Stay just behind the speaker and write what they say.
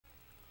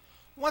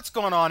What's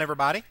going on,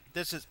 everybody?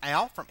 This is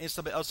Al from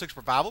NCAA 06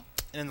 Revival.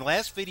 And in the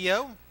last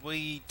video,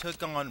 we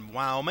took on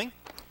Wyoming.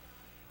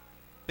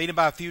 Beat them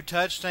by a few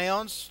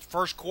touchdowns.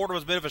 First quarter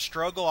was a bit of a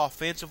struggle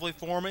offensively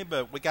for me,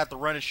 but we got the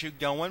run and shoot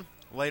going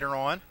later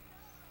on.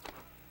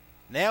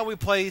 Now we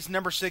play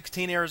number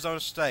 16 Arizona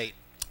State.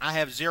 I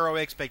have zero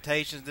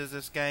expectations of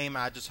this game.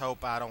 I just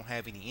hope I don't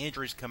have any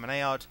injuries coming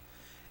out,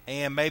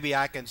 and maybe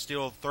I can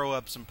still throw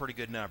up some pretty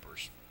good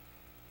numbers.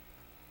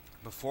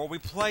 Before we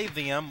play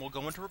them, we'll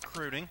go into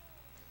recruiting.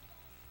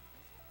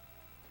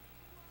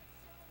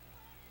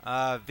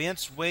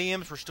 Vince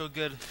Williams, we're still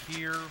good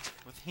here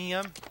with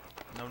him.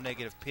 No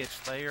negative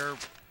pitch there.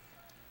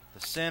 The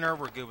center,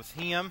 we're good with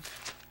him.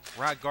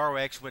 Right guard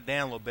actually went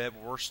down a little bit,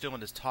 but we're still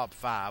in his top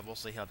 5. We'll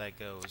see how that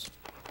goes.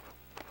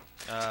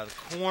 The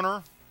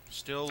corner,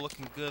 still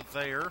looking good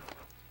there.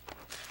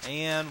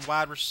 And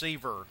wide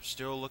receiver,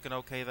 still looking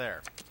okay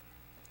there.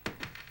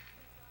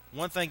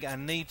 One thing I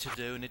need to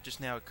do, and it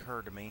just now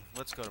occurred to me,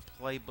 let's go to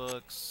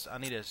playbooks. I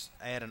need to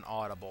add an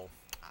audible.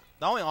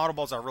 The only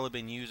audibles I've really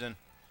been using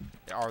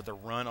are the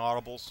run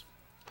audibles.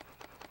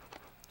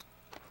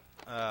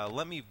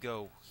 Let me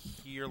go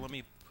here. Let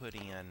me put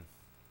in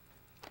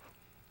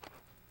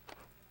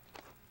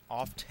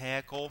off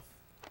tackle,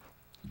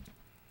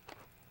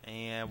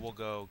 and we'll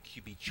go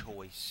QB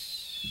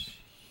choice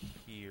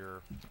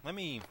here.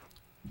 Is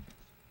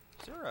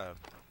there a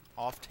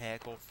off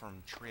tackle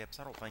from trips?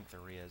 I don't think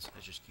there is.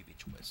 It's just QB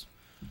choice.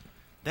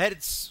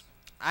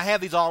 I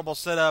have these audibles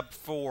set up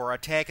for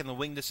attacking the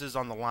weaknesses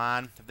on the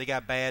line. If they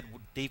got bad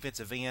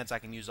defensive ends, I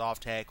can use off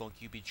tackle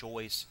and QB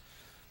choice.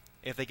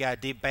 If they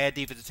got bad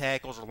defensive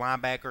tackles or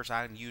linebackers,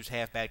 I can use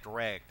halfback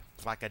direct,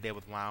 like I did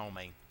with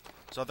Wyoming.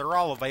 So they're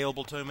all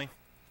available to me.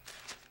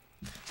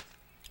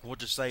 We'll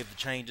just save the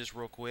changes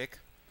real quick.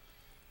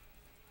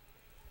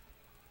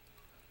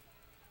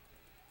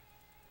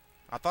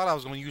 I thought I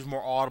was going to use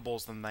more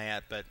audibles than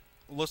that, but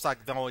it looks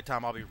like the only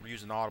time I'll be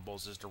using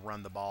audibles is to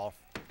run the ball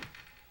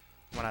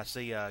when I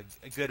see a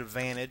good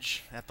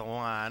advantage at the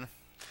line.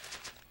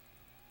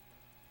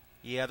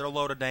 Yeah, they're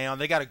loaded down.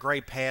 They got a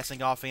great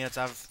passing offense.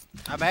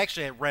 I've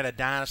actually ran a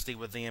Dynasty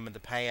with them in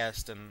the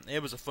past, and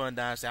it was a fun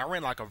Dynasty. I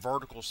ran like a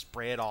vertical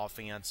spread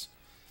offense.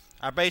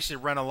 I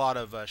basically ran a lot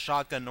of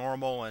shotgun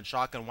normal and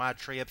shotgun wide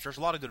trips. There's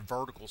a lot of good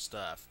vertical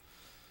stuff.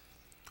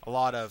 A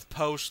lot of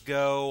post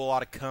go, a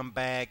lot of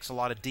comebacks, a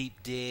lot of deep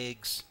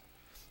digs.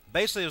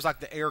 Basically, it was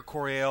like the Air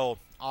Coryell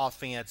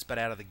offense, but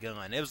out of the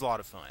gun. It was a lot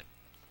of fun.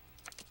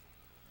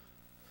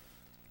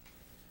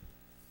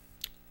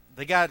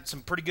 They got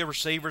some pretty good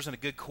receivers and a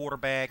good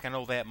quarterback. I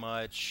know that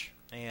much.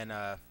 And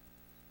but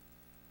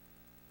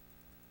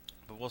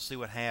we'll see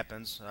what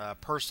happens.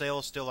 Purcell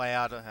is still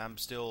out. I'm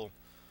still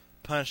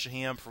punishing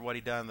him for what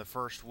he done the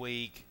first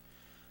week.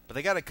 But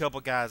they got a couple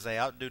guys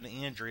out due to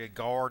injury, a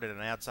guard and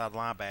an outside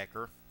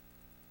linebacker.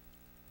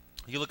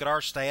 You look at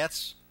our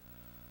stats.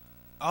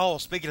 Oh,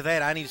 speaking of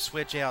that, I need to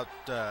switch out.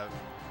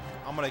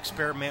 I'm going to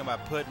experiment by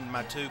putting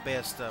my 2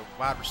 best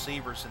wide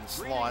receivers in the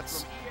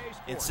slots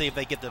and see if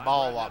they get the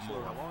ball a lot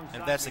more.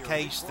 And if that's the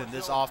case, then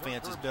this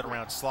offense is built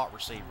around slot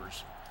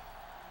receivers.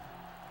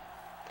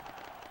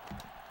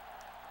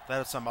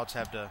 That's something I'll just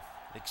have to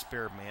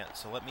experiment.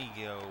 So let me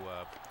go.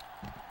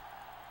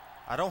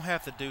 I don't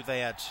have to do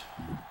that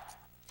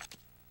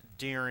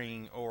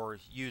during or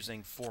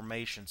using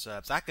formation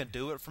subs. I can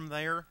do it from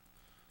there.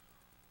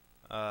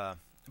 But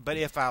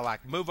if I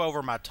move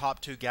over my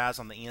top 2 guys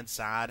on the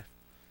inside,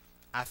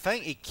 I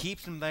think it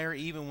keeps them there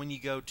even when you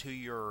go to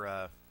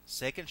your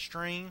second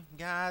string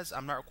guys.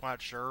 I'm not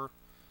quite sure.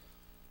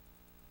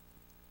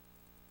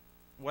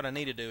 What I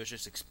need to do is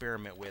just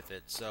experiment with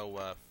it.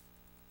 So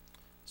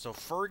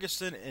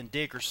Ferguson and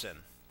Dickerson.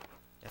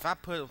 If I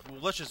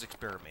let's just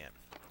experiment.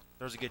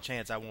 There's a good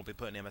chance I won't be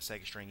putting him a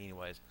second string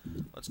anyways.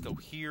 Let's go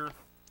here.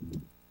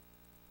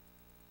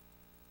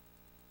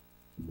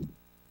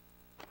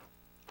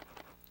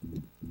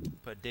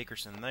 Put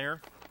Dickerson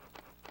there.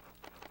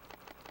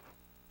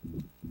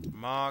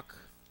 Mock.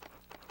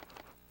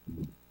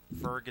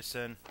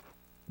 Ferguson.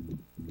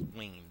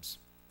 Weems.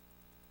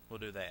 We'll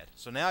do that.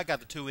 So now I got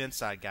the 2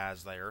 inside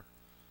guys there.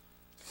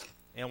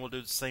 And we'll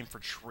do the same for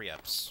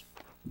trips.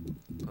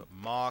 Put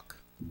Mock.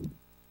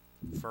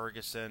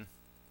 Ferguson.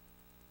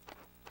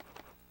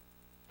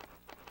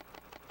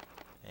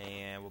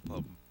 And we'll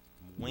put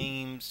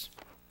Weems.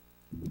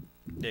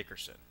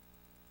 Dickerson.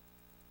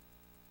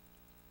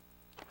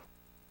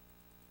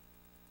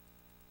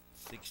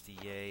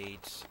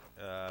 68.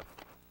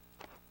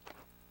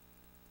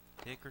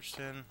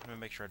 Dickerson. Let me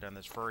make sure I've done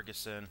this.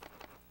 Ferguson.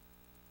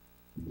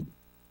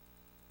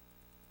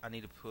 I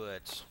need to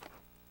put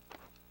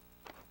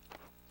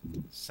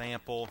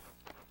Sample.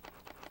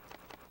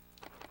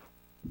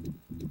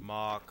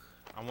 Mock.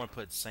 I want to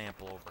put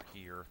Sample over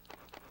here.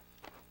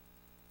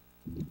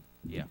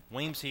 Yeah,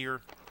 Weems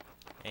here.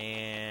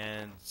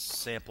 And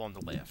Sample on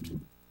the left.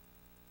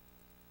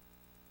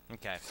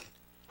 Okay.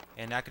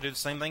 And I can do the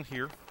same thing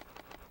here.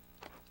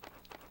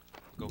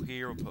 Go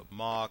here, we'll put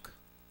Mock,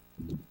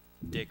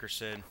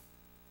 Dickerson,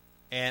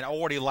 and I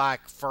already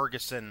like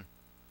Ferguson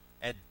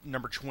at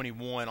number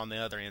 21 on the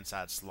other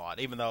inside slot,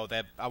 even though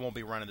that I won't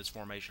be running this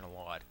formation a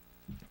lot.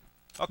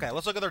 Okay,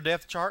 let's look at their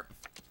depth chart.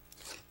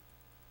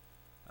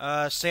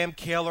 Sam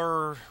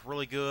Keller,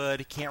 really good.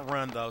 He can't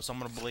run, though, so I'm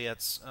going to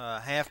blitz.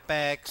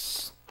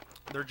 Halfbacks,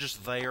 they're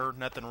just there.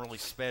 Nothing really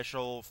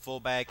special.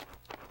 Fullback,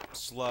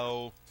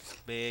 slow,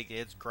 big.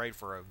 It's great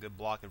for a good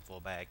blocking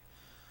fullback.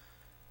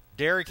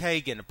 Derek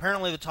Hagan,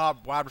 apparently the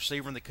top wide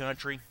receiver in the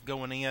country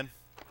going in.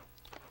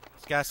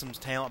 He's got some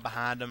talent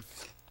behind him.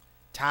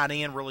 Tight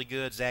end, really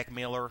good. Zach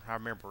Miller, I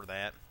remember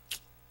that.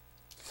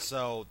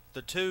 So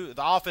the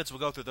offense will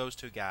go through those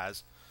two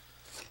guys.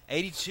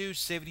 82,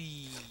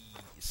 70,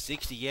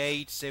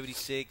 68,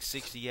 76,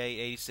 68,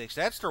 86.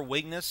 That's their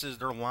weakness, is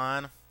their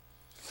line.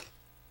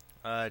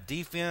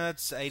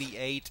 Defense,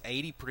 88,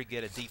 80, pretty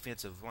good at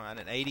defensive line,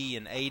 and 80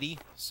 and 80.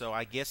 So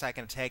I guess I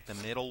can attack the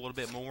middle a little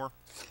bit more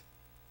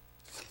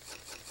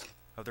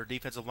of their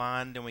defensive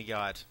line. Then we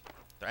got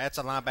their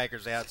outside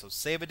linebackers out, so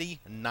 70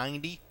 and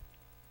 90.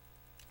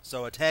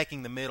 So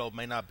attacking the middle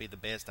may not be the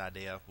best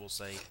idea, we'll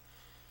see.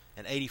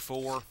 And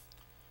 84.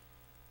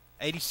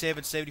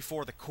 87,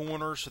 74 the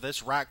corners, so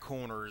this right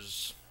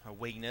corner's a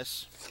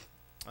weakness.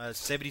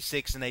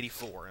 76 and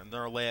 84, and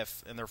their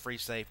left and their free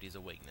safety is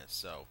a weakness.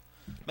 So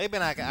maybe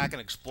I can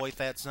exploit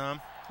that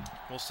some.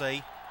 We'll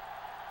see.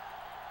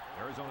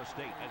 Arizona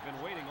State has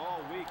been waiting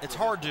all week. It's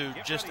hard to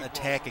just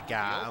attack a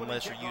guy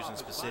unless you're using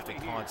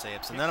specific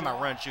concepts, and none of my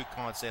run shoot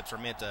concepts are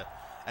meant to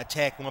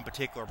attack one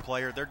particular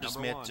player. They're just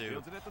meant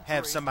to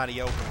have somebody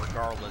open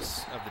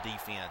regardless of the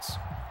defense.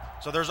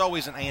 So there's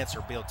always an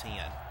answer built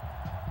in.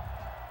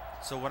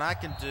 So what I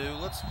can do,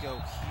 let's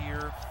go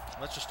here.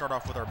 Let's just start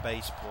off with our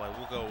base play.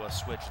 We'll go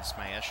switch and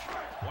smash.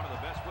 One of the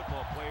best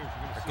football players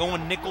They're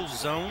going nickel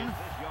zone.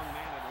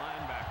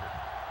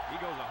 He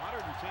goes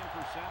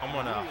 110%. I'm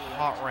going to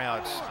hot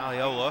route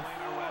Aliola,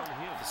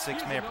 the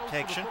 6-man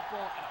protection.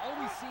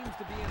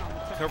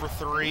 Cover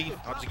 3.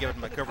 I'll just give it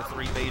my cover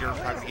 3 beater.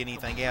 Not going to get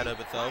anything out of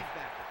it, though.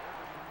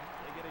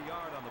 They get a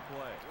yard on the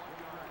play.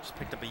 Just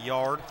picked up a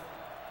yard.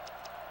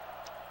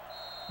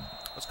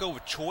 Let's go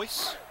with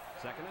choice.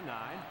 2nd and 9.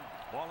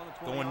 Ball on the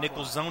 20-yard Going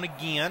nickel zone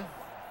again.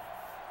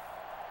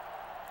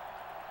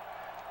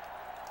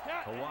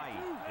 Hawaii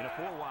in a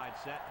 4-wide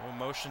set. We'll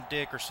motion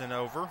Dickerson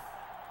over.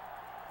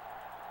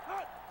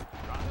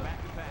 Drops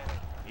back to pass.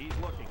 He's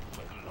looking.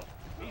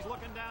 He's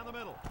looking down the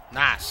middle.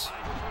 Nice.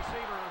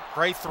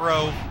 Great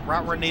throw.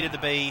 Right where it needed to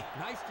be.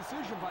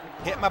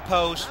 Hit my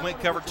post. Went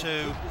cover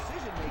 2.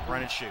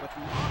 Run and shoot.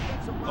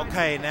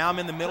 Okay, now I'm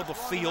in the middle of the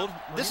field.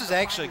 This is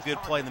actually a good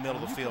play in the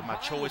middle of the field. My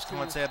choice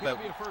concept, but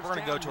we're going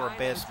to go to our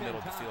best middle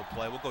of the field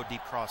play. We'll go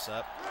deep cross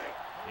up.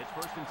 It's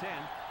 1st and 10.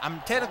 I'm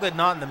technically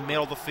not in the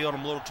middle of the field.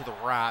 I'm a little to the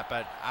right,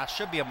 but I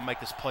should be able to make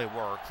this play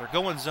work. They're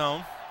going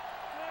zone.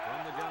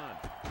 From the gun.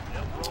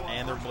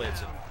 And they're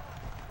blitzing.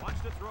 Watch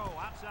the throw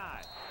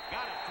outside.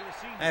 Got it to the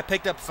senior. I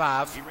picked up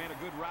 5. He ran a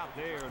good route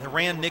there. They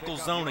ran nickel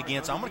zone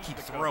again, so I'm going to keep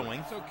throwing.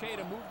 It's okay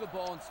to move the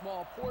ball in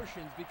small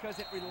portions because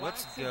it relaxes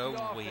Let's go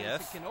the offense.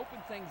 with. It can open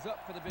things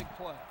up for the big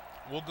play.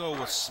 We'll go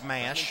with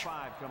smash.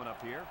 Coming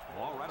up here.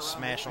 Ball right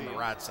Smash on the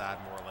right side,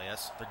 more or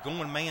less. They're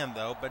going man,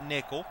 though, but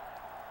nickel.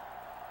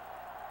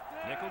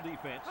 Nickel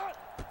defense.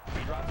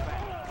 He drops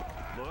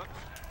back. Looks.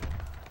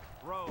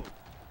 Throws.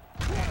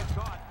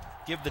 Caught.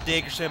 Give the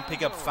Dickerson,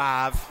 pick up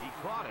 5. He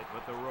caught it,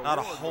 but the Not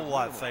a whole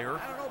lot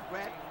there.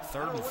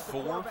 3rd and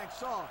 4.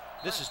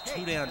 This is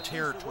 2-down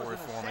territory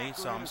for me,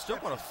 so I'm still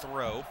going to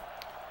throw.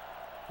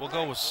 We'll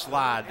go with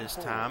slide this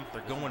time.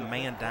 They're going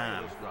man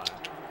dime.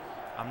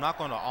 I'm not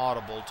going to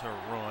audible to a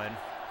run.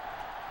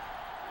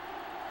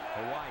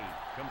 Hawaii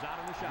comes out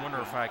in the shot. I wonder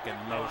if I can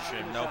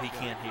motion. No, he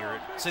can't hear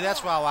it. See,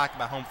 that's why I like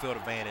my home field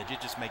advantage.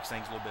 It just makes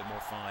things a little bit more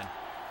fun.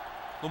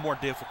 A little more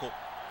difficult.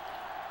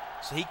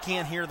 So he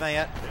can't hear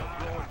that.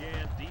 They'll throw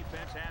again.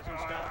 Defense hasn't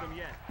stopped him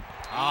yet.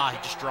 Ah, he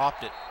just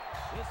dropped it.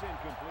 This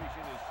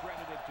incompletion is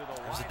credited to the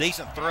It was a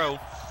decent throw.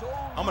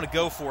 I'm going to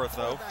go for it,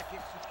 though.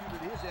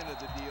 executed his end of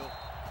the deal.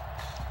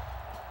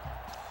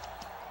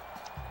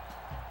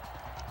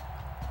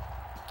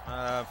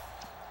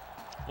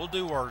 We'll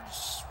do our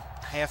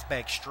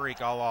halfback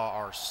streak a la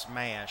our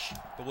smash,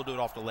 but we'll do it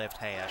off the left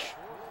hash.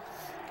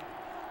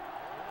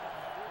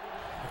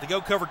 If they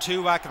go cover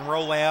 2, I can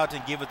roll out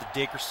and give it to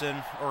Dickerson,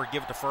 or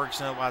give it to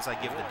Ferguson. Otherwise, I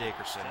give it to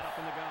Dickerson.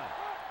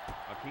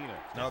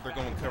 No, they're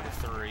going cover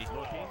 3.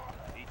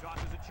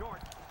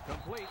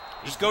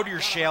 Just go to your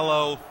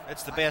shallow.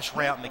 It's the best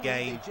route in the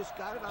game.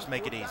 Just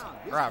make it easy.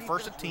 All right,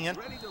 1st and 10.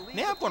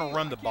 Now I'm going to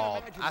run the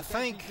ball. I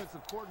think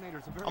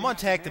I'm going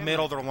to attack the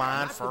middle of their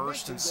line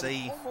first and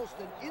see.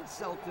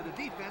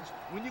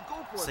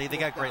 See, they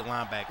got great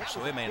linebackers,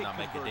 so it may not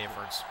make a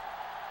difference.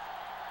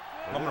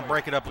 I'm going to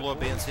break it up a little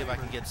bit and see if I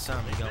can get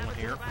something going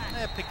here.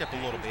 Picked up a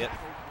little bit.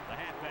 The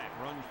halfback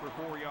runs for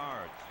 4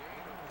 yards.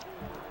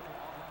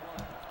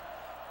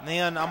 And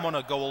then I'm going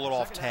to go a little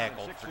off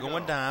tackle. They're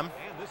going dime.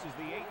 And this is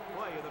the 8th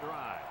play of the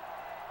drive.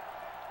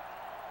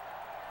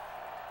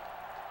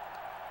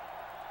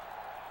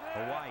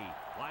 Hawaii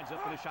lines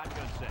up in a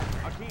shotgun set.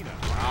 Aquino.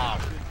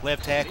 Oh,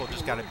 left tackle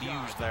just got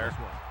abused there.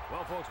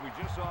 Well, folks, we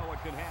just saw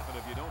what can happen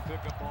if you don't pick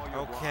up all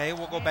your Okay,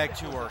 we'll go back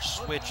to our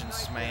switch and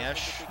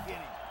smash.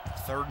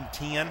 3rd and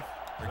 10.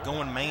 They're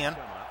going man.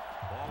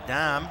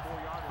 Dime.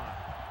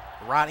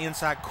 Right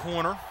inside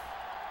corner.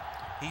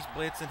 He's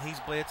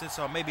blitzing,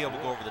 so I may be able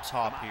to go over the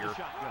top here.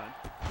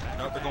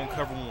 No, they're going to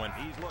cover one.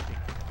 He's looking.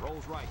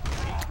 Rolls right.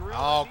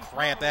 Oh,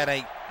 crap, that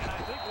ain't. And I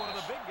think one of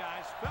the big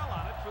guys fell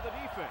on it for the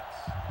defense.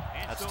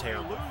 And That's so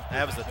terrible. they lose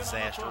That was a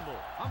possession on the disaster. fumble.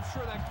 I'm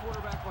sure that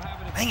quarterback will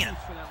have an Man.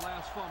 excuse for that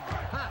last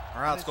fumble.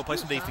 All right, let's go play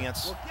some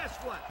defense. Well, guess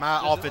what?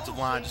 My There's an offensive old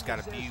line saying just got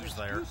that says abused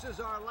there. excuses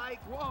are like,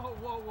 Whoa,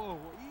 whoa, whoa.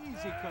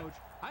 Easy, Coach.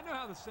 I know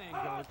how the saying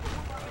goes, but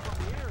we're live on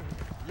the air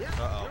here.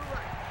 yeah, Uh-oh. you're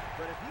right.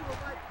 But if he were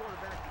my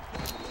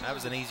quarterback, That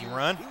was an easy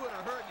run. he would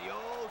have heard the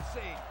old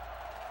saying.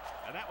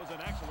 And that was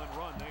an excellent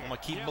run there. I'm going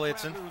to keep Yeah,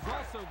 blitzing. Brad, there was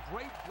also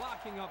great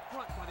blocking up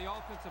front by the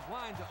offensive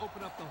line to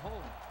open up the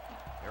hole.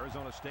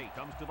 Arizona State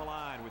comes to the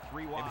line with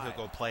 3 wide. Maybe he'll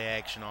go play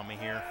action on me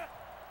here.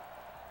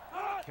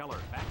 Keller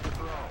back to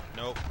throw.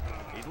 Nope.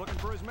 He's looking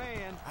for his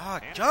man. Ah,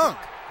 And junk.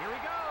 Here he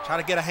goes. Try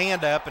to get a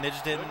hand up, and it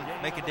just didn't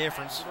make a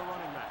difference. To the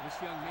running back. This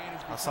young man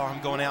is I saw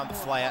him going out in the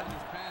flat. His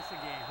passing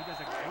game. He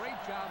does a great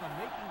job of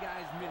making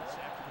guys mince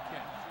after the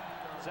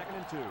catch. 2nd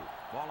and 2.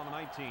 Ball on the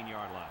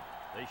 19-yard line.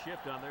 They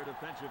shift on their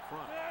defensive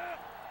front.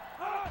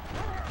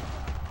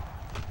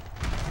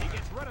 He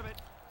gets rid of it.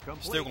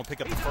 Complete. Still going to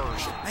pick up the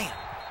first. Man,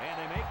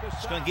 And they make the just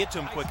stop. going to get to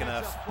him quick Nice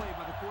enough. heads-up play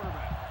by the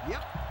quarterback.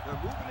 Yep, they're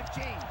moving the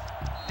chains.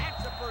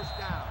 That's a first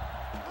down.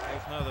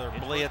 There's another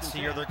blitz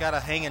here. They've got a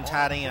hanging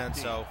tight end,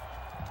 so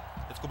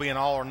it's going to be an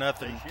all or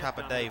nothing type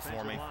of day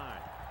for me.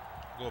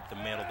 Go up the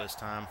middle this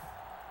time.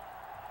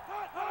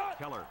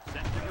 Keller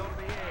set to go to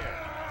the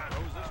air.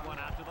 Throws this one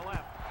out to the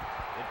left.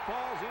 It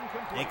falls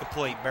incomplete.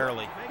 Incomplete,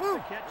 barely. Makes the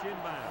catch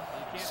inbound.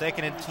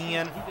 2nd and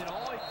 10. He did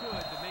all he could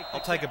to make the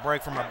I'll take a catch.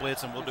 break from my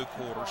blitz, and we'll do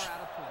quarters. Far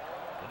out of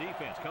play. The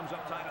defense comes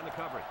up tight on the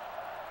coverage.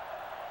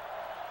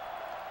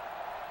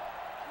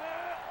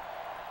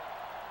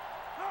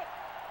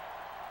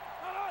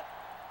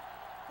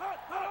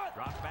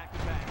 Drops back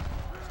to back.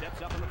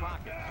 Steps up in the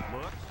pocket.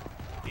 Looks.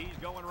 He's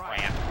going right.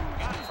 Crap.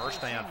 Got it.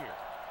 First down. Senior.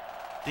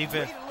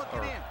 Defense,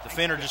 or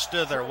defender just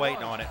stood there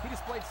waiting on it. He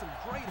displayed some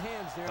great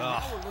hands there.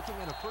 Ugh. Now we're looking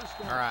at a first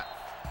down. All right.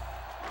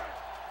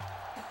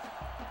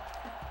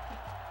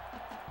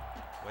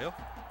 Well,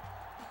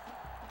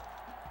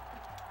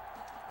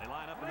 They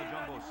line up in the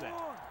jumbo set.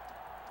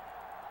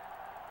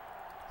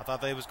 I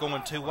thought they was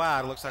going too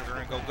wide. Looks like they're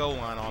going to go goal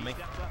line on me.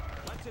 Steps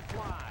up, lets it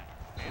fly.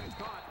 And it's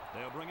caught.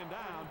 They'll bring him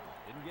down.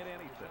 Didn't get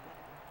anything.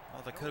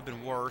 Well, that could have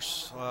been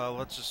worse.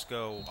 Let's just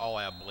go all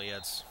out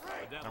blitz.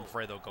 I'm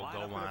afraid they'll go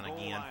goal line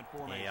again.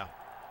 Yeah.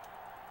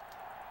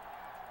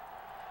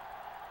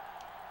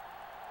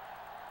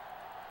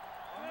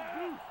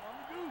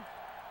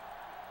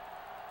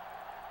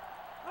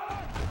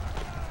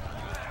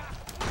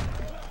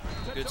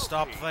 Good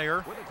stop there.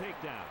 With a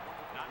takedown.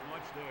 Not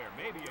much there.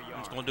 Maybe a yard.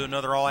 He's going to do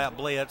another all out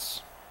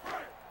blitz.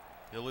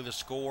 He'll either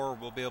score or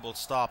we'll be able to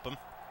stop him.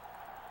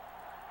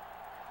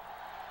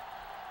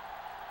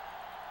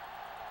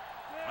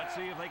 Let's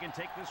see if they can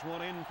take this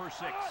one in for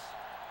 6.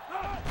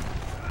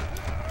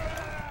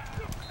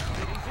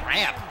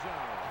 Crap.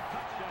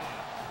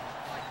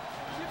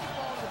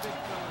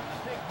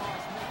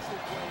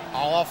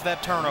 All off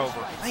that turnover.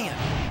 Man.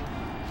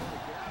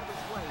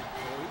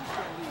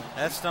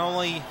 That's the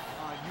only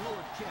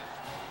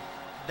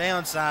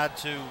downside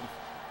to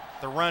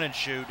the run and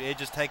shoot. It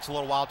just takes a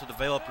little while to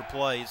develop your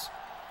plays,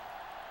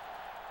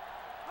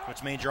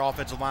 which means your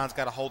offensive line's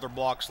got to hold their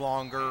blocks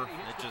longer.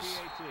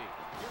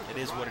 It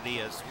is what it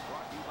is.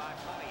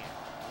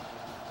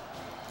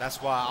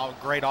 That's why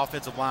a great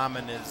offensive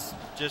lineman is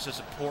just as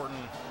important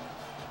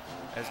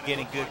as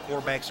getting good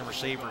quarterbacks and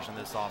receivers in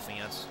this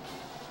offense.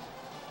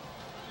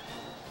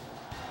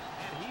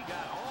 And he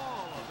got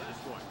all of this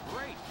one.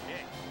 Great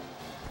kick.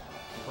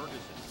 Ferguson.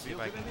 See if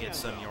I can get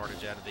some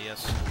yardage out of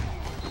this.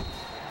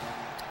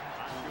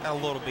 Got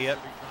a little bit.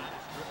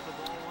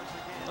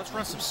 Let's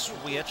run some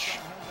switch.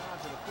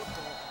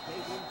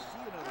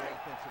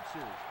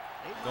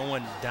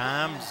 Going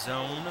dime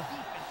zone.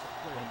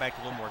 Going back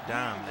to a little more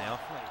dime now.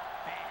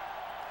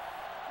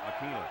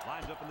 Aquino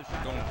lines up in the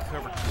shotgun. Going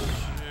cover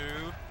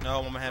 2. No,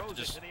 I'm going to have to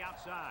just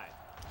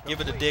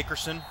give it to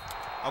Dickerson.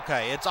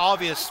 Okay, it's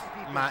obvious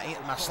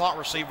my slot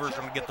receivers are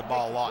going to get the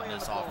ball a lot in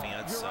this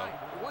offense. So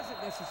It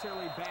wasn't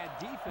necessarily bad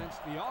defense.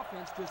 The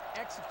offense just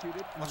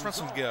executed. Let's run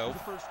some go.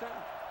 First down.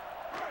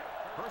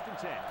 1st and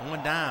 10.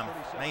 Going dime.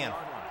 Man,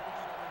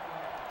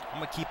 I'm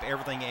going to keep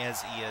everything as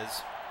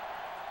is.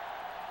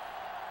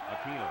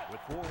 Aquino with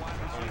 4 wide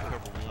receivers.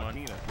 Cover 1.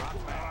 Aquino drops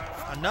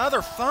back.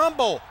 Another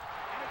fumble.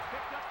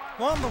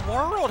 What in the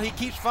world? He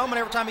keeps fumbling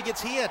every time he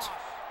gets hit.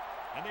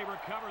 And they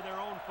recover their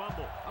own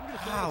fumble. I'm going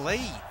to say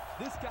Golly.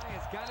 this guy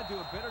has got to do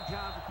a better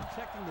job of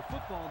protecting the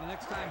football the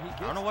next time he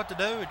gets I don't know what to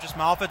do. It's just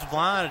my offensive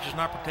line is just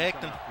not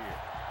protecting.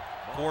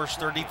 Of course,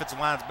 their defensive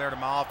line is better than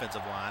my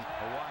offensive line.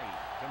 Hawaii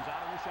comes out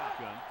in the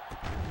shotgun.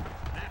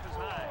 Snap is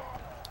high.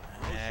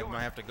 I'm going to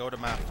have to go to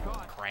my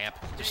crap.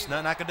 Just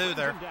nothing I can do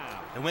there.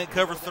 They went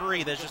cover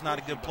 3. That's just not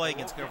a good play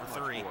against cover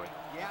 3.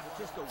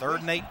 3rd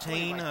and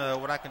 18.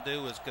 What I can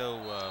do is go.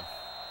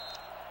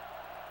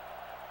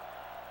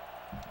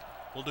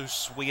 We'll do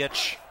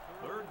switch.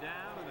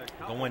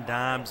 Going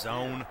dime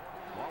zone.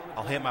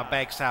 I'll hit my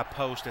backside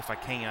post if I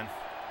can.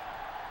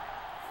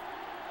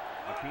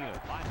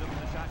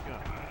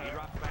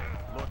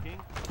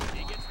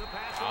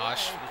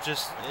 Gosh, it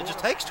just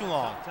takes too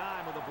long.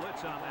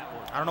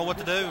 I don't know what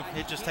to do.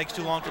 It just takes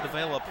too long to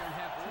develop. They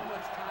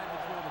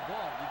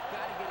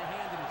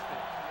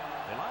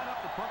line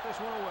up to punt this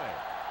one away.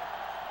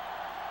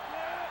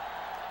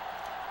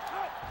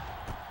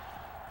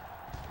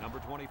 Number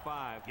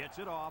 25 gets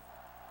it off.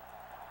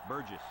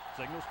 Burgess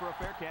signals for a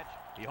fair catch.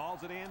 He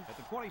hauls it in at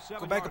the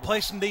 27. Go back and play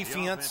some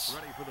defense.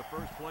 Ready for the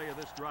first play of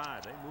this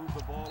drive. They moved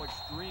the ball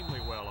extremely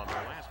well on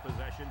their last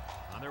possession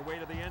on their way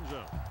to the end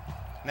zone.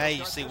 Now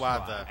you see why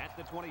an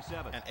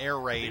an air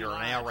raid or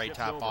an air raid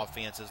type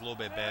offense is a little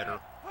bit better.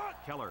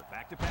 Keller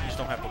back to You just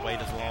don't have to wait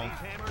as long.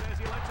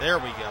 There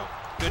we go.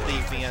 Good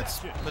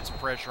defense. Put some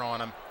pressure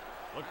on him.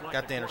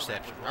 Got the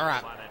interception. All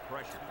right.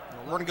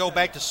 We're going to go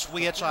back to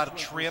switch out of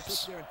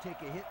trips.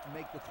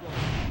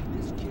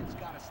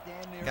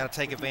 Got to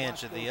take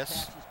advantage of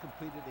this.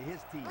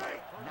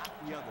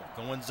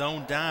 Going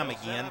zone dime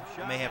again.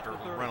 May have to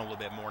run a little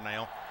bit more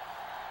now.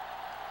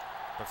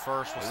 But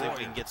first, we'll see if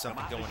we can get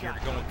something going here. To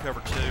go in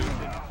cover 2.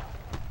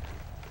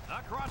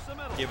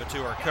 Give it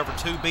to our cover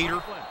 2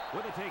 beater.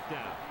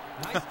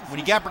 When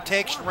you got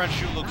protection, run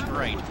shoot looks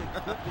great,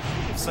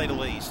 to say the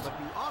least.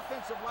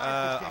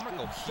 I'm going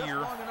to go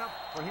here.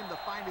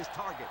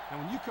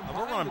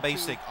 We're running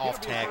basic off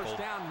tackle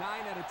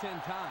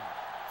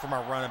for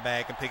my running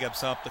back and pick up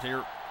something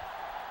here.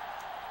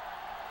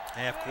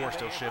 And of course,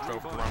 they'll shift over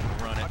to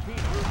run it.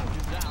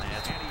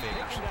 That's what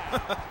figures.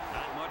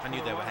 I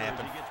knew that would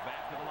happen.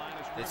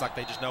 It's like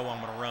they just know I'm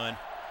going to run.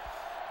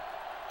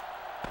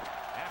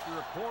 After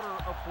a quarter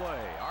of play,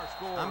 our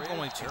score I'm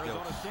going to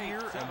go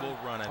here, and we'll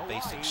run a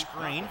basic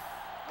screen.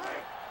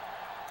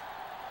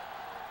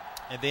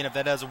 And then if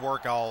that doesn't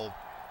work, I'll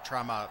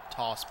try my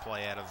toss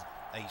play out of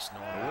ace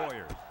normal. The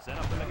Warriors set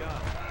up in the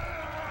gun.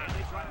 And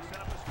they try to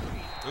set up a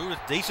screen. Ooh, a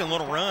decent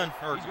little run,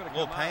 or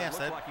little pass.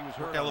 That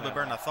worked out a little bit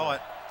better than I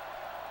thought.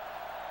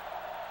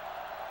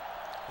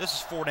 This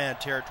is 4-down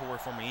territory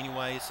for me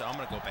anyway, so I'm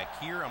going to go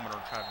back here. I'm going to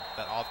try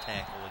that off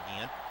tackle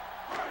again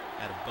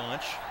at a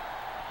bunch.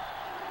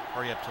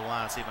 Hurry up to the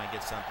line, see if I can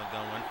get something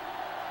going.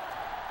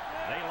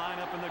 They line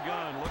up in the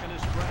gun, looking to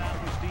spread out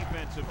this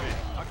defense a bit.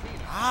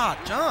 Ah,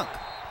 junk.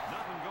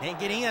 Can't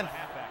get in.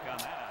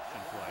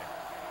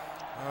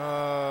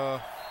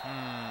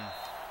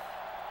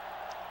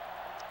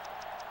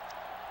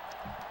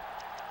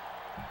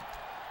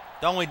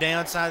 The only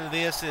downside of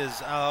this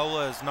is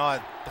Ola is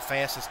not the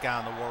fastest guy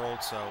in the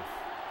world, so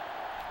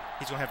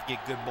he's going to have to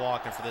get good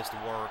blocking for this to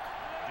work.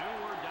 Do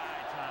or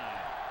die time.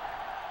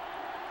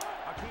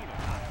 Aquino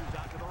bounces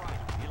out to the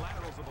right. He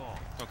laterals the ball.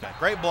 Okay,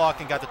 great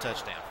blocking, got the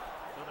touchdown.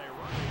 So they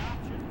run the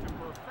option to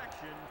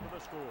perfection for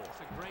the score.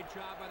 It's a great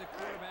job by the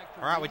quarterback.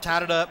 All right, we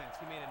tied it up.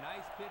 He made a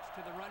nice pitch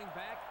to the running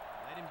back.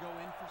 Let him go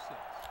in for 6.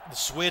 The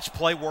switch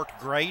play worked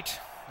great.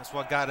 That's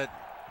what got it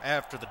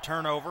after the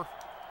turnover.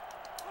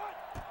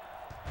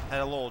 Had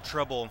a little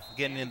trouble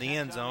getting in the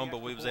end zone,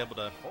 but we was able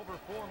to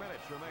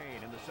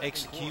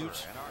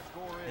execute.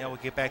 Now we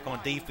get back on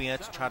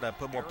defense, try to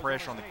put more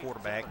pressure on the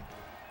quarterback.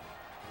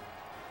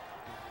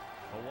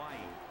 Hawaii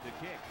to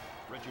kick.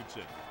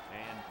 Richardson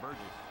and Burgess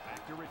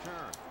back to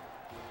return.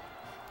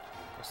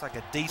 Looks like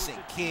a decent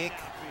kick.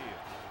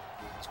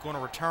 He's going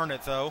to return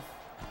it though.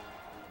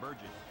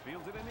 Burgess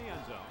fields it in the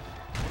end zone.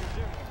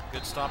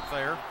 Good stop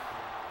there.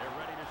 They're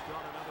ready to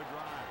start another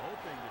drive,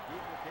 hoping to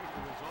duplicate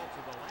the results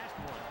of the last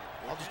one.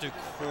 I'll just do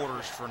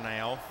quarters for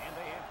now. And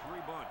they have 3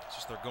 bunts. It's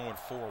just they're going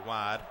 4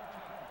 wide.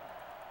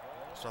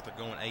 So they're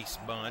going ace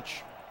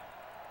bunch.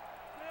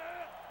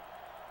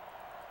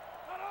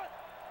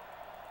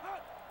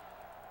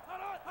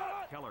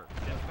 Keller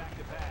steps back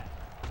to pass.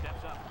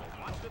 Steps up.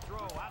 Wants to throw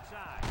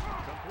outside.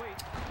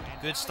 Complete.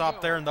 Good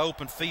stop there in the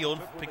open field.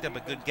 Picked up a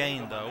good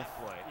gain though.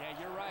 Yeah,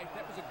 you're right.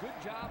 That was a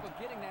good job of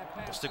getting that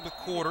pass. We'll stick with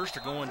quarters.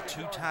 They're going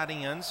 2 tight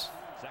ends.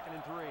 2nd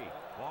and 3.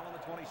 Ball on the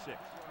 26.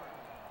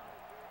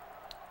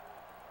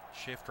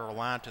 Shift our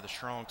line to the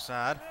strong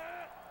side.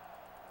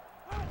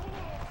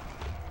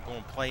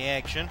 Going play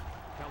action.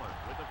 Keller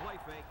with the play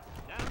fake.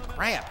 Down the middle.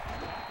 Crap.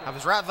 I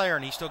was right there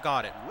and he still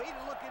got it. Way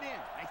to look it in.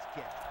 Nice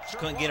catch. Just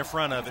couldn't get in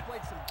front of it.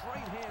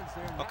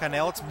 Okay,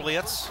 now let's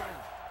blitz.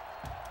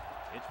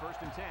 It's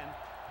 1st and 10.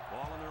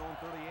 Ball on their own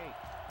 38.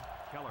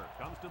 Keller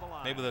comes to the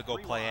line. Maybe they'll go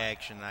 3 play wide.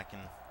 action and I can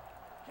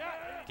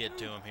get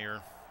to him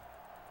here.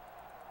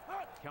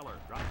 Keller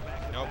drops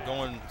back to Nope, pass.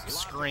 going He lost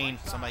screen.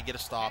 the right Somebody side. get a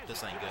stop.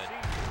 This ain't good.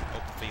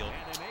 Open field.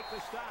 And they make the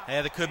stop.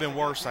 Yeah, that could have been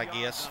worse, I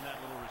guess. On that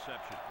little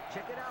reception.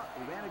 Check it out.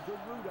 He ran a good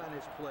route on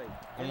his play.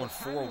 Going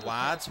 4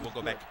 wide, so we'll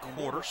go back to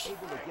quarters.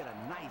 Able to get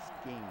a nice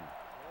gain.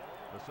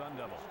 The Sun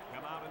Devils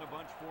come out in a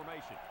bunch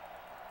formation.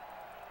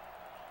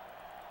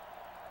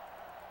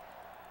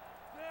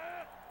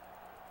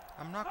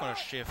 I'm not going to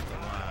shift the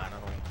line. I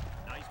don't.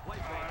 Nice play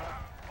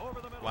fake.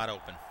 Over the middle. Wide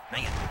open.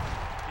 Man.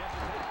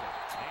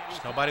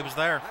 Just nobody was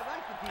there.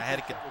 I had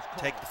to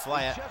take the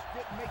flat. Just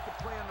didn't make the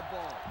play on the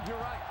ball. You're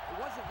right.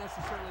 It wasn't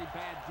necessarily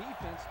bad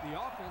defense. The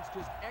offense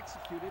just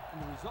executed,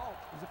 and the result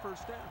is a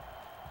first down.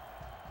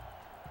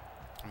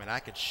 I mean, I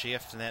could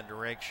shift in that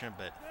direction,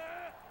 but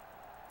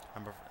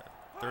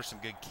there's some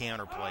good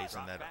counter plays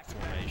in that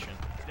formation.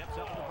 Steps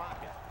up in the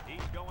pocket.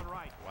 He's going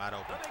right. Wide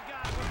open. The big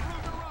guy with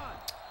room to run.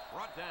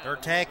 Brought down. They're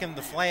attacking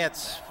the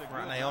flats That's a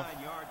right good now.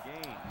 9-yard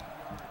gain.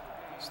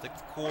 Stick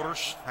with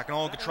quarters. I can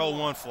only control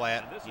one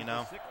flat, And this you is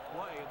know. the sixth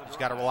play of the Just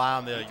got to drive. rely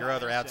on your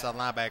other outside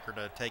linebacker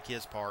to take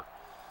his part.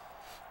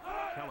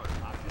 Keller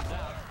options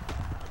out.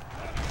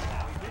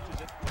 Now he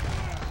pitches it.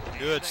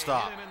 Good And they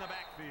stop. hit him in the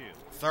backfield.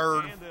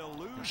 Third. And they'll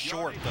lose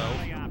Short, yardage though.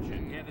 on the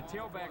option. Yeah, the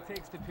tailback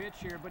takes the pitch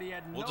here, but he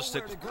had We'll just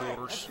stick nowhere with to go.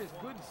 quarters. That's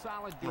just good, solid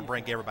I'm going to defense.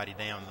 bring everybody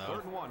down, though.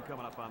 3rd and 1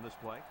 coming up on this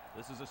play.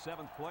 This is the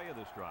 7th play of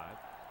this drive.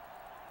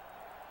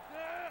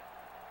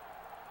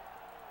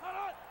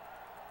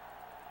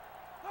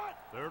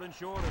 Third and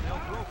short, and they'll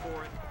throw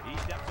for it. He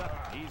steps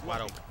up. He's Wide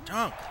looking. open.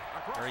 Dunk.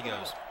 Across There he the goes.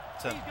 middle.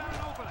 So, He's got an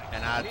opening.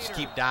 and I just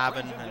keep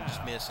diving and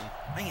just missing.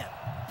 Man.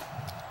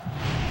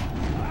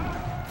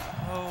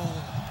 Oh.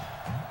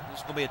 This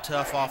is going to be a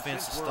tough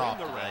offense to stop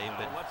today,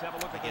 but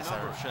I guess I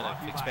shouldn't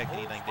have expected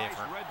anything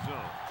different. Red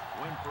zone,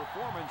 when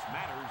performance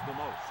matters the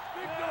most.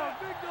 Big dog,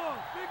 big dog,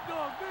 big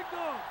dog, big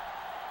dog.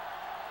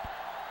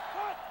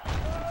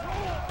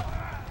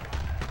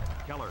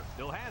 Keller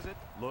still has it.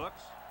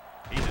 Looks.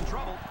 He's in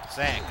trouble.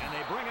 Sack. And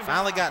they bring him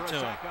Finally down got for a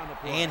to him. sack on the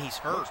play. And he's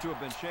hurt. Looks to have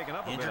been shaken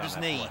up a bit Injured on his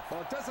that knee. play.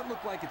 Well, it doesn't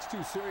look like it's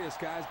too serious,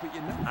 guys, but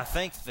you know. I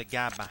think the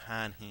guy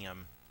behind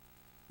him,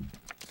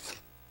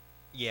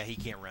 yeah, he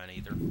can't run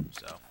either.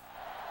 So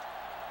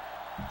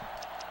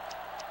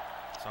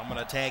I'm going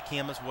to attack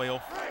him as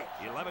well.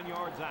 11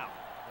 yards out.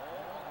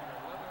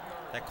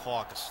 That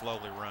clock is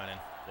slowly running.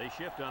 They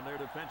shift on their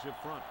defensive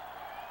front.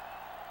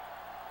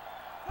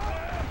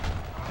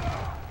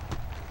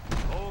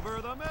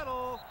 Over the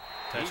middle.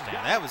 He's Touchdown.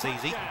 got That it. was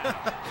easy.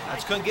 Touchdown. I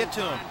just couldn't get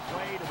to him.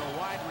 Play to the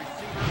wide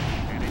receiver,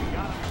 and he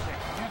got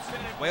him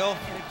safe. Well,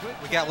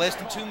 we got less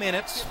than 2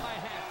 minutes.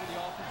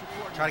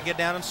 Try to get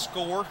down and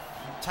score,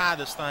 tie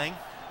this thing.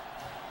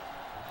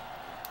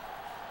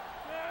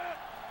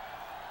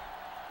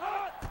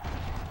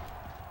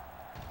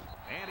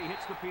 And he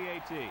hits the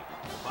PAT.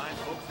 Fine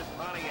folks at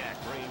Pontiac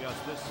bringing us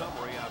this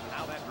summary of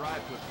how that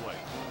drive took place.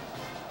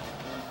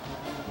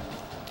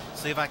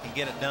 See if I can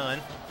get it done.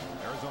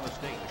 Arizona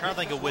State. I'm trying to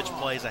think of which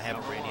plays I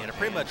haven't ran yet. I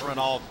pretty much run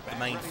all the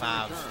main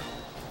 5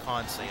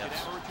 concepts.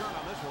 Have a return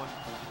on this one.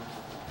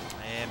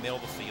 And middle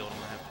of the field, I'm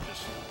going to have to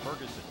just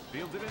Ferguson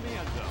fields it in the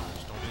end zone.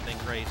 don't do anything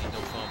crazy,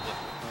 no fumble.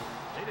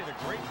 They did a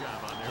great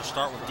job on there. We'll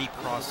start with deep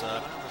cross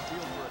up. Down the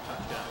field for a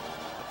touchdown.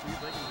 Let's see if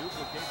they can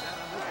duplicate that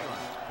on this run.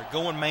 They're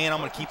going man, I'm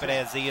going to keep it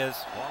as is.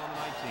 Ball on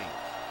the 19.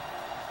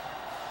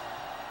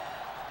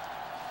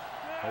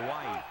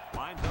 Hawaii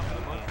lines up in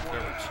the bunch for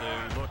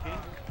Cover 2. looking,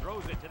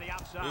 throws it to the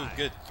outside. Ooh,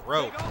 good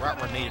throw, right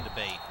where it needed to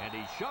be. And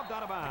he shoved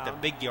out of bounds. The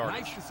big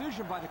yardage. Nice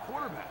decision by the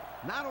quarterback.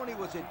 Not only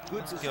was it good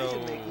Let's decision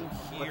go making,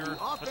 but here. the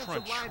Let's offensive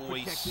run line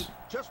choice protected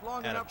just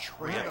long out of enough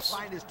for him to trips.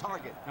 find his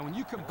target. And when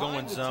you combine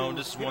Going the zone, two,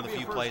 this is it's one of the gonna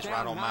few be a plays first right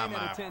down on my 9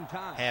 out of 10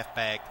 times.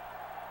 halfback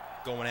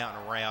going out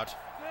in a route.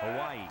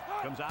 Hawaii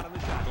comes out in the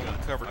shotgun. Going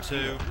cover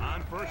 2.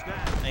 On first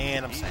down.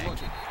 And I'm He's sacked.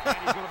 looking. And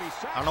he's gonna be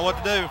sacked. I don't know what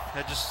to do.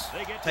 It just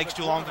They get takes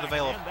the too long to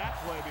quarterback develop. in that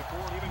play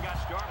before it even got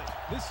started.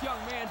 This young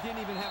man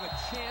didn't even have a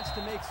chance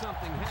to make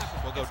something happen.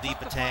 We'll go It's deep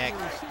tough to find attack.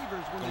 the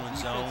receivers when the Going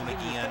defense zone is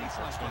in your again. face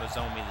like It's going to that.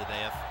 zone me to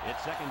death.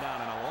 It's second down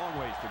and a long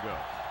ways to go.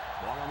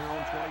 Ball on their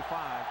own 25.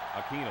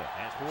 Akina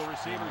has 4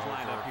 receivers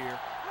lined up here.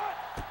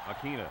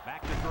 Akina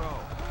back to throw.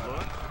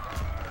 Looks.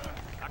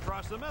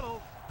 Across the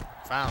middle.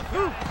 Finally.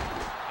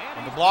 And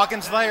When the he's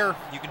blocking's brought there,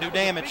 down. you can do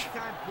damage.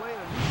 Big time play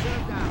on each set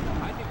of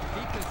down. I think the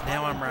defense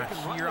Now might I'm have right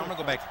taken here. I'm run going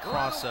to go back to Well, I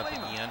cross don't up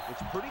blame him. again.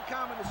 It's pretty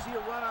common to see a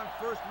run on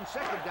first and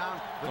second down.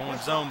 but Going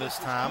this zone offense this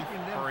is time.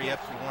 keeping them Hurry up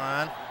guessing. the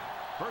line.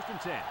 First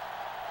and 10.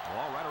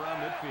 Ball right around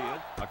midfield.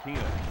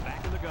 Akina back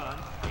in the gun.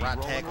 He's Right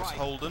rolling tackle's right.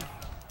 holding.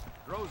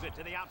 Throws it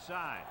to the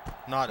outside.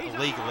 Not He's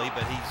illegally, out.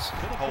 but he's To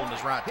the holding his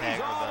 40. right He's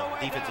tackle, all the the way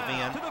defensive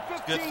down end. to the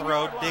Good 15-yard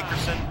throw, line.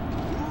 Dickerson.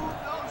 Move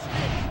those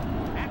sticks.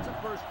 That's a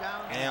first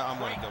down. Yeah, I'm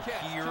going to go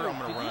Catch, here. too. I'm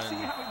going to Did you see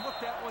run. how he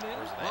looked that one in?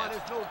 Where's Well, that?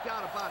 there's no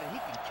doubt about it. He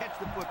can catch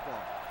the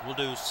football. We'll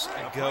do a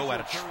The go out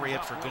of pressure turns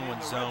trips up or when in going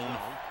the red zone.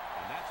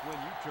 And that's when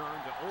you turn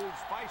to Old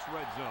Spice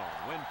Red Zone,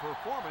 when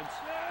performance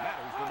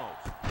matters the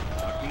most.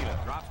 Akina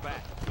drops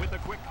back with a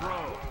quick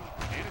throw.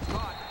 And it's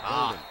caught.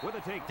 Ah, Golden with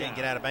a takedown. didn't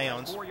get out of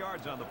bounds. 4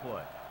 yards on the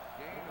play.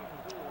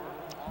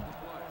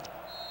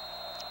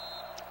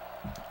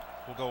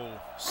 We'll go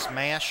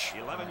smash.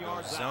 11 Go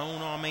yards out.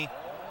 zone on me.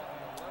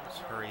 Let's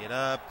hurry it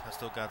up. I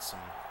still got some.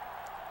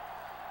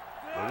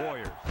 The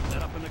Warriors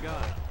set up in the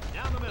gun.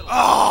 Down the middle.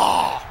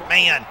 Oh,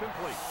 man.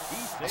 Complete.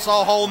 I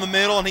saw a hole in the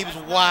middle, and he was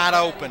wide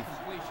open.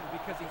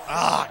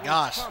 Ah,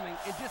 gosh.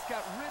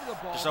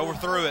 Just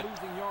overthrew it.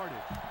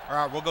 All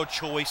right, we'll go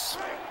choice.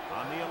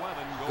 On the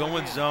 11,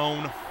 Going in.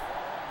 zone.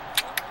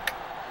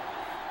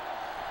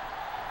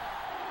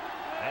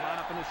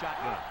 in the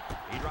shotgun.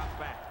 He drops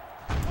back.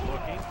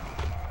 Looking.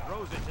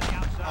 Throws it to the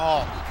outside.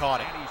 Oh, he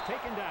caught it. And he's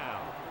taken down.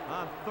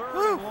 On third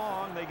and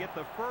long, they get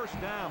the first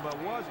down, but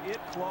was it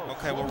close?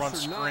 Okay, we'll run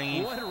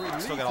screen.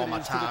 Still got all my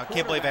time. I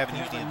can't believe I haven't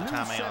used any of the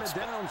timeouts.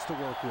 Downs to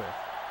work with.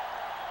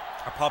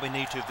 I probably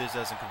need to if this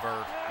doesn't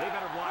convert. They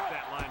better block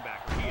that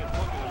linebacker. He is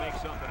looking to make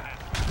something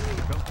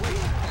happen.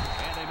 Complete.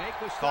 And they make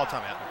the Call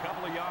stop. timeout. A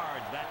couple of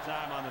yards that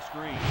time on the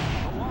screen.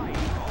 Hawaii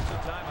calls a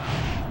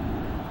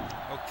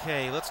timeout.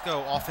 Okay, let's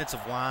go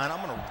offensive line.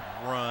 I'm going to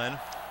run.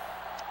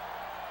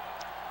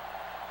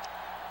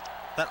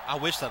 I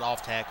wish that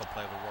off-tackle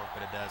play would work,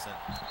 but it doesn't.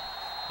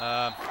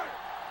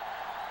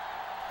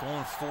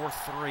 Going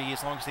 4-3,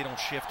 as long as they don't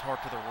shift hard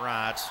to the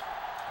right.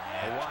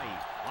 Yeah.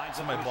 Hawaii.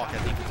 Somebody block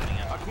that defense in.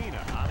 Akina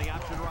on the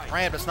option right.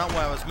 Brad, that's not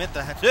what I was meant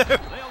to do. They'll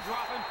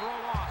drop him for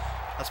a loss.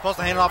 I was supposed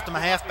to hand it off to my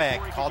halfback.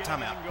 Call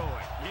timeout.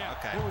 Yeah,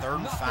 Okay, there was 3rd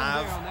and nothing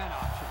 5. there on that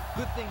option.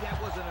 Good thing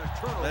that wasn't a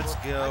turnover. Let's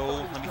I go. thought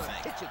he was Let me gonna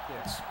think. pitch it there.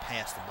 Let's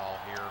pass the ball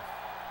here.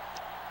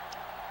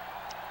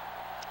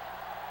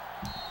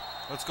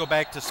 Let's go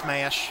back to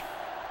smash.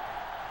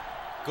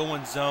 Go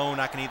in zone.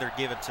 I can either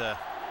give it to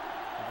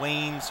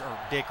Waynes or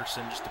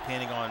Dickerson, just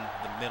depending on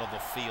the middle of the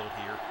field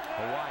here.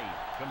 Hawaii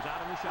comes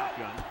out in the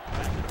shotgun.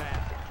 Back to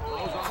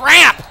pass.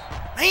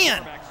 Crap! Man!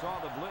 Quarterback saw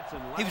the blitz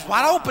and He let was it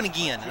wide run. open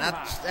again, and that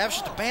was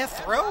just a bad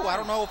throw. I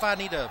don't know if I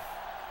need to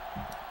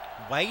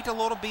wait a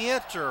little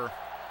bit or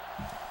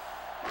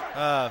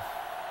I'm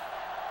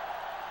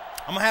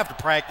going to have to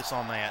practice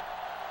on that.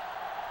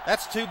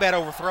 That's 2 bad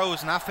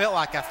overthrows, and I felt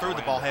like I threw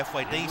the ball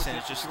halfway decent.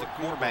 It's just the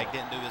quarterback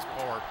didn't do his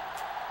part.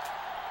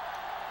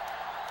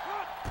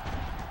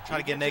 Try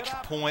to get an extra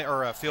point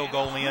or a field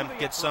goal in,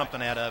 get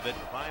something out of it.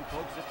 Fine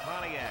folks at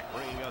Pontiac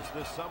bringing us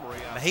this summary.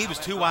 But he was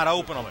too wide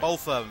open on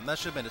both of them. That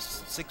should have been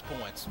 6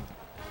 points.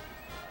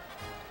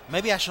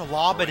 Maybe I should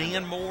lob it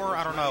in more.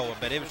 I don't know,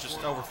 but it was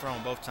just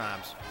overthrown both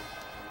times.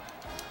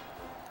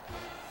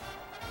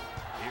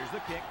 Here's the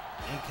kick.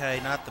 Okay,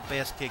 not the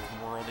best kick in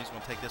the world. He's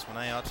going to take this one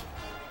out.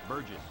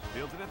 Burgess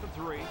fields it at the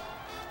 3.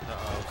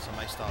 Uh-oh,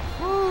 somebody stop.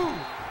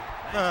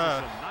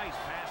 Nice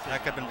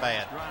That could have been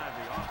bad. Drive.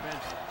 The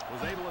offense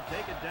was able to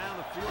take it down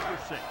the field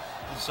for 6.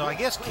 So I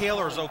guess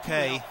Kaler's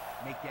okay.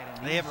 Make that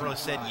an They haven't easy really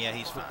said run. yet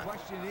he's fine. The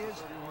question is,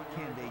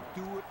 can they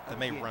do it They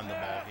may again? run the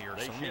ball here,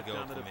 They so I'm going shift to go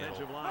on to the the middle.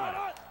 defensive line.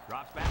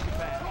 Drops back to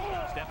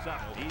pass. Steps up.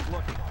 He's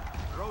looking.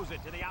 Throws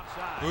it to the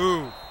outside.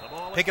 Ooh. The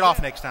ball Pick is it off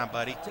tipped. next time,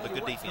 buddy. Tell Look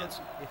you good what, defense.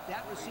 son, if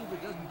that receiver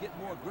doesn't get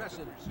more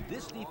aggressive,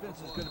 this defense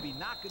is going to be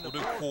knocking We'll the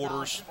do ball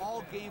quarters. down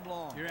all game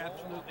long. You're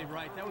absolutely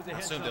right. That was a I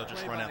assume heads-up they'll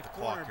just play run by out the the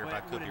clock corner, here, but I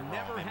it could would be have wrong.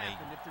 never They may.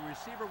 happened if the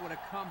receiver would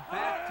have come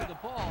back to the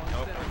ball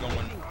Nope, instead we're of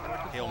going waiting for it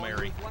to Hail fall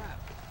Mary. in his lap.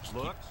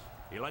 Looks.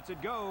 He lets it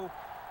go.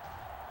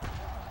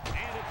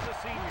 And it's the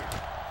senior.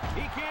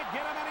 He can't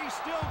get him, and he's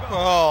still going.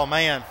 Oh,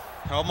 man.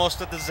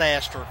 Almost a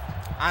disaster.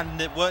 I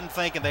wasn't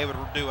thinking they would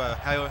do a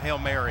Hail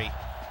Mary.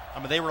 I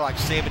mean, they were like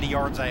 70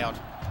 yards out.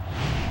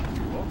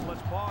 Folks,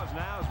 let's pause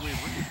now as we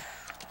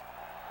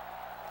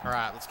All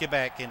right, let's get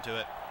back into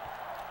it.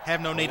 Have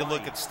no need to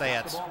look at got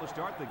stats. the ball to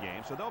start the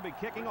game, so they'll be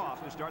kicking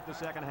off to start the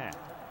second half.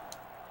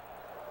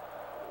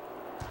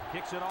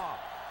 Kicks it off.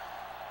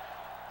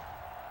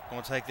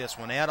 Going to take this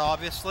one out,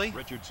 obviously.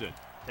 Richardson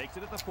takes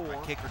it at the 4. My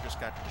kicker just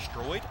got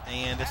destroyed,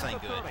 and this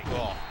ain't good. This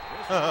Oh.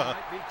 one might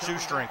be coming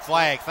Shoestring, back.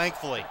 flag,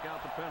 thankfully. Check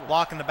out the penalty.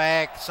 Block in the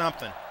back,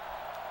 something.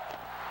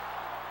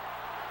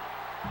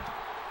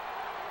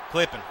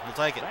 Clipping, we'll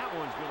take it. That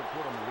one's going to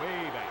put him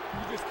way back.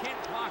 You just can't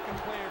block a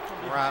player from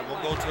All behind right,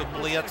 we'll like go to that. a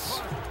blitz.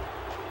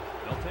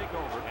 They'll take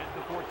over at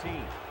the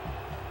 14.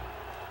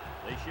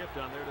 They shift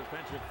on their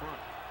defensive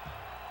front.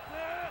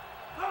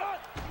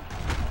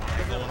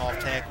 Going off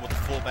tackle with the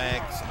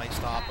fullback. Somebody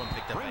stop him,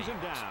 picked up Brings him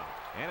 8. down.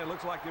 And it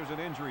looks like there's an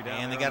injury down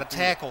And they there got a on the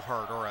field. tackle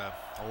hurt or a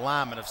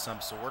lineman of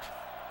some sort.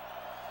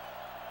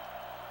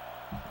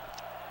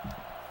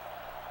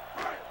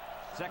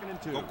 Second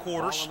and 2. Go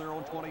quarters. Ball on their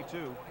own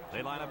 22.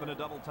 They line up in a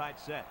double tight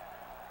set.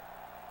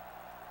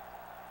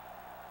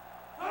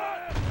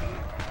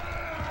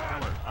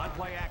 Keller on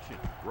play action.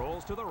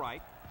 Rolls to the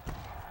right.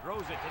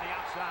 Throws it to the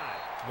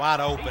outside. Wide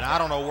open. I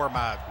don't know where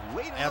my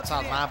Way to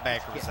outside look at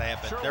linebacker was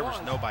at, but Sure there was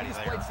nobody He's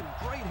there. played some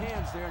great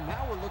hands there.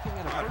 Now we're looking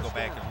at a I gotta go first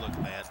back down. and look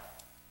at that.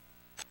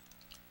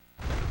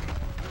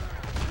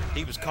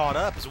 He was caught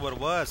up is what it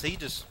was.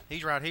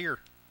 He's right here.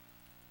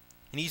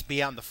 He needs to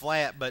be out in the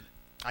flat, but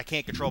I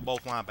can't control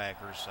both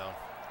linebackers, so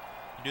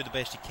you do the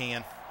best you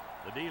can.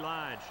 The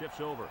D-line shifts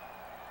over.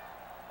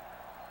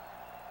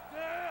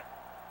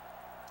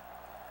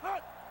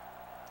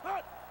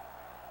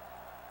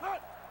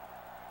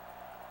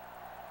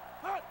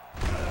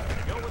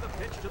 Go with a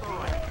pitch to the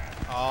right.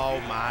 Oh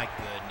my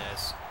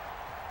goodness.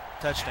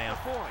 Touchdown.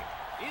 At the 40.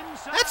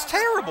 Inside That's the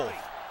terrible. 30.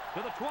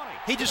 To the 20.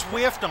 He just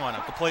whiffed on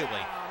him completely.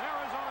 Touchdown,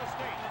 Arizona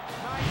State.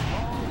 Nice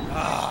ball.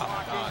 Oh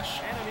my gosh.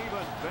 And an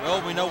even better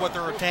Well, we know what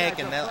they're Those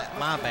attacking, guys that up front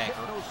must have been linebacker.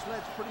 hitting those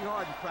sleds pretty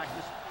hard in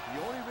practice.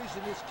 The only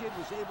reason this kid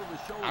was able to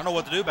show I don't know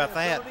what to do about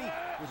that.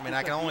 I mean,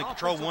 I can only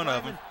control one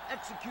of them.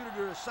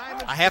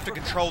 I have to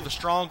control the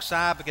strong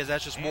side because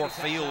that's just more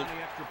field,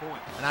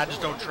 and I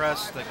just don't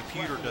trust the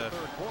computer to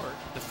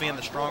defend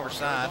the stronger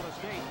side.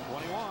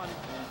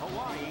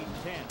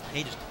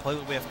 He just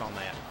completely whiffed on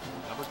that.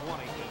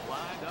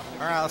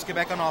 All right, let's get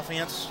back on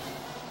offense.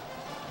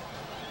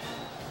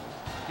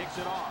 Kicks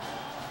it off.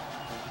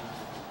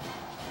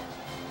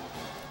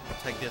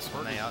 I'll take this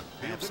one out.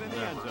 Have some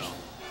numbers.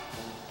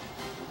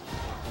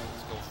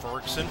 Let's go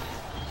Ferguson.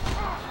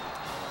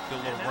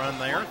 Good little run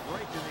there.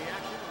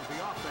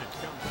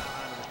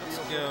 Let's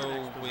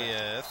go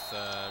with,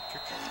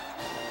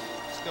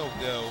 let's go.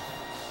 We'll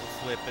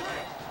flip it.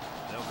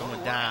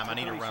 Going dime. I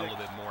need to run a little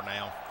bit more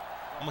now.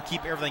 I'm going to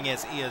keep everything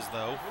as is,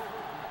 though.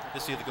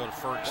 This either go to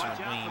Ferguson or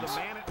Weems.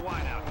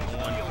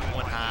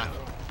 One high.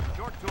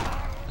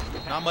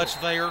 Not much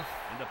there.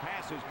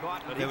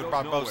 They would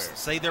probably both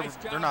say they're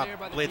not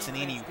blitzing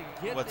any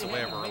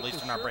whatsoever. At least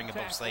they're not bringing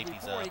both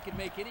safeties up.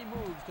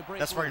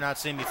 That's why you're not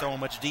seeing me throwing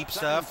much deep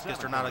stuff, because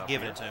they're not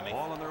giving it to me.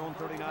 All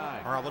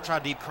right, we'll try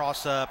deep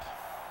cross up.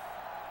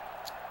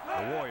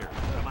 The Warriors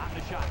come out in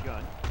the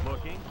shotgun,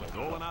 looking,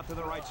 rolling out to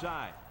the right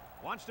side.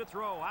 Wants to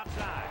throw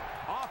outside.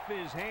 Off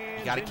his hands.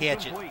 You got to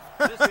catch it.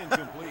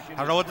 I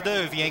don't know what to do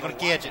if you ain't going to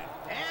catch it.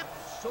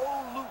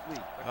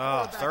 Absolutely.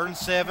 3rd and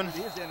 7.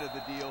 His end of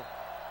the deal.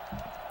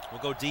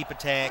 We'll go deep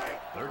attack.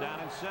 3rd down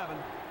and 7.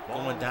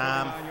 Going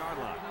dime.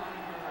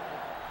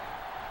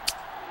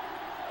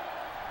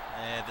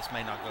 This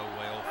may not go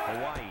well.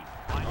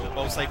 Hawaii.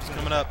 Both safeties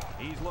coming up.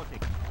 He's looking.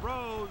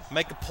 Throws.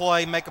 Make a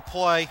play. Make a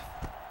play.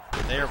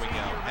 There we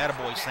go.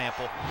 Attaboy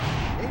Sample.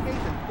 They made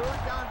the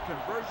 3rd down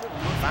conversion.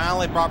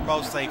 Finally brought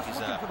both safeties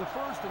up.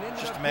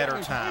 Just a matter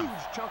of time.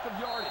 Chunk of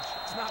yardage.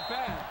 It's not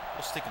bad.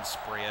 We'll stick and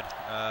spread.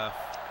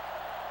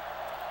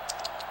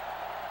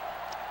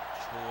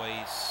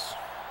 Choice.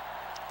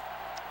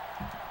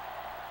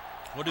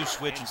 We'll do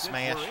switch and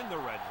smash. In the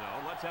red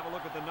zone. Let's have a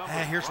look at the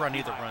numbers. Here's where I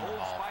need to run the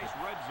ball.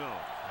 Red zone.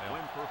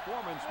 When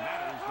performance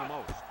matters the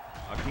most.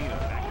 Akina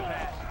back to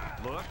pass.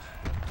 Looks.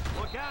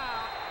 Look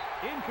out.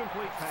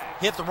 Incomplete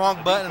pass. Hit the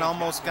wrong button and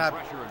almost got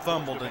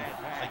fumbled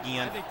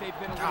again. I think they've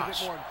been a little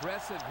bit more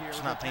aggressive here.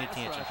 Just not paying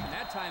attention.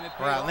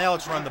 All right, now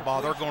let's run the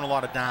ball. They're going a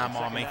lot of dime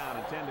on me. Down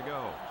and 10 to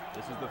go.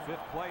 This is the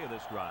 5th play of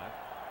this drive.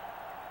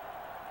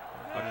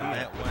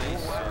 That way,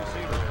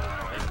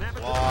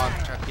 so block,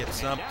 try to get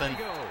something.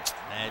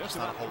 Nah, just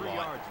not a whole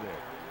lot.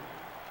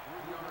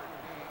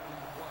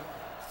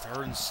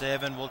 3rd and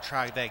 7, we'll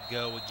try that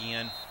go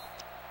again.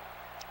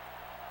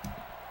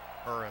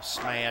 Or a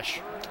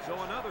smash. So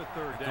another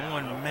 3rd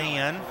down. Going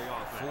man,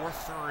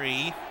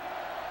 4-3.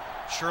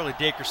 Surely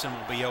Dickerson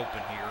will be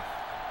open here.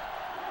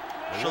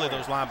 Surely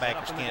those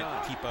linebackers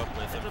can't keep up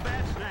with him.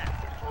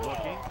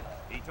 Looking,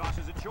 he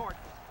tosses it short,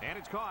 and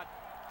it's caught.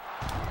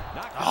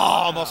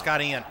 Oh, almost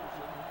got in.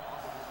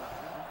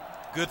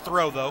 Good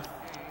throw, though.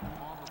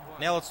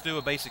 Now let's do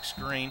a basic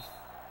screen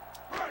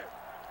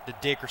to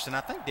Dickerson.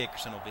 I think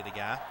Dickerson will be the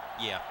guy.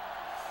 Yeah.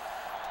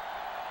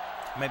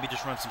 Maybe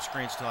just run some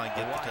screens till I can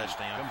get the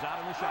touchdown. Comes out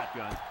in the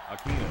shotgun.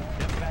 Akina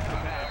steps back to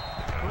back.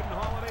 Couldn't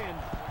haul it in.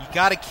 You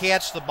got to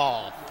catch the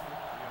ball.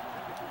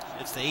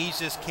 It's the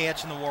easiest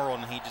catch in the world,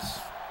 and he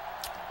just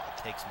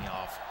takes me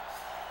off.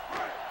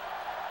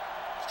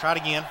 Let's try it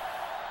again.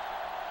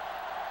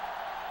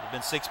 It's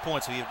been 6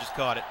 points, so you've just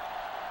caught it.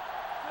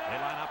 They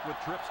line up with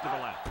trips to the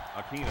left.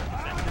 Akina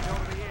sends it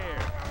over the air.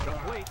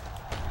 Complete.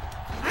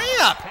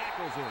 Yeah.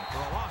 Tackles him for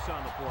a loss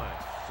on the play.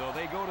 So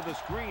they go to the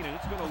screen, and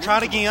it's going to try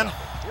it again.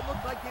 It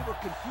looked like they were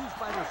confused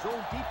by the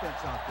zone defense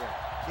out there.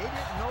 They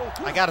didn't know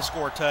who. I got to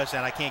score a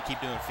touchdown. I can't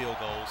keep doing field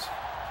goals.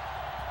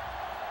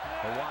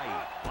 Hawaii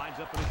lines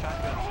up in the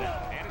shotgun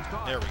set, and it's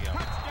caught. There we go.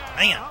 Touchdown,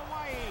 Man.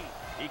 Hawaii.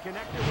 He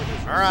connected with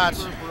his all right.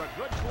 for a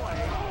good play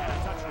and a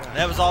touchdown.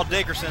 That was all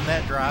Dickerson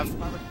that drive.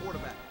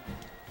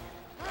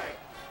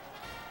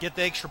 Get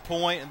the extra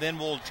point, and then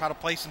we'll try to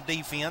play some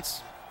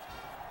defense.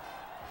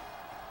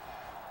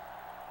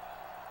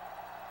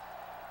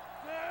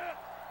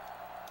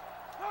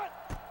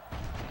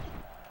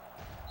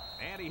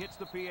 And he hits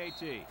the PAT.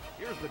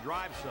 Here's the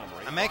drive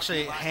summary. I'm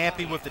actually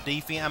happy with the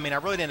defense. I mean, I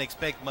really didn't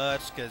expect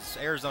much because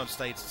Arizona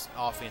State's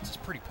offense is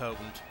pretty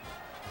potent.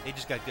 They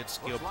just got good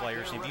skill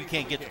players. If you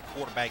can't get to the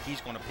quarterback,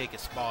 he's going to pick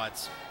his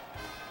spots.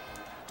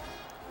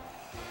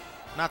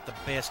 Not the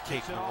best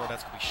kick in the world.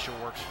 That's going to be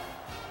short.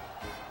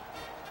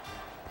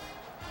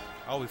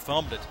 Oh, we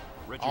fumbled it.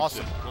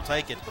 Awesome. We'll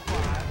take it.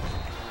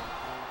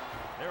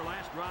 Their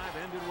last drive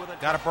ended with a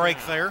got a break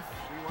there.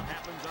 See what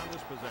happens on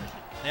this possession.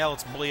 Now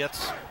let's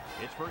blitz.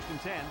 It's 1st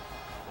and 10.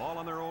 Ball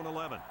on their own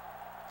 11.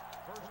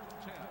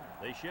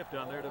 They shift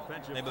on their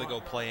defensive. Maybe they go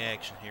play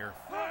action here.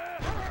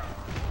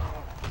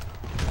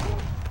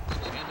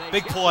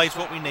 Big play is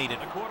what we needed.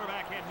 The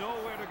quarterback had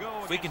nowhere to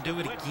go. If we can do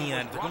it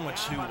again, they're going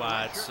 2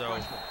 wide, so or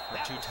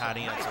 2 tight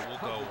ends, so we'll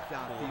go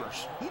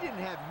quarters. He didn't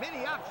have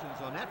many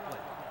options on that play.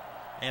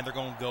 And they're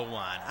going goal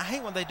line. I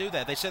hate when they do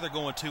that. They say they're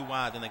going 2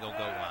 wide, then they go goal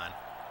line.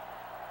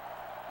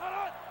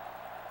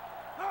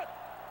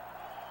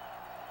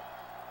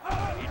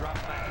 He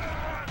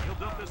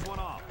this one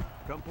off.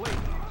 Complete.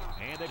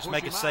 And they Just push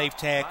make a him safe out.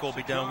 tackle,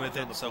 be 5 done with yards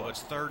on it. the So play.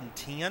 it's 3rd and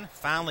 10.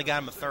 Finally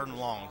got him a 3rd and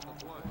long.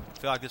 I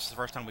feel like this is the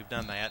first time we've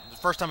done that. It's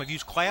the first time we've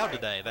used Cloud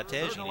today. That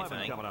tells you 3rd and 11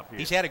 anything. coming up here.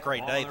 He's had a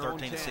great day, Ball on their own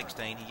 13 to 10.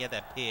 16. He had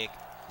that pick.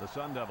 The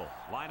Sun Devils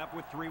line up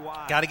with 3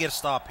 wide. Got to get a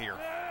stop here.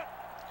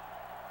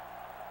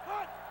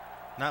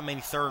 Not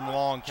many 3rd and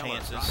long Keller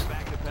chances drops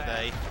back to pass.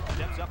 today.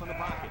 Steps up in the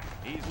pocket.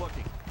 He's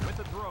looking with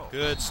the throw.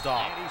 Good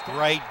stop. And he's tackled.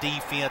 Great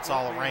defense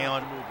all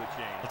around. Move the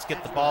chain. Let's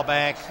get the ball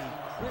back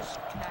Crisp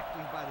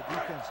tackling by the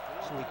defense,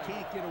 so he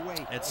can't get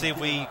away. and see if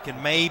we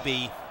can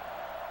maybe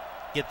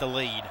get the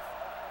lead.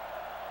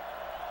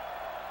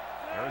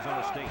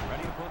 Arizona State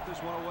ready to punt this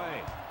one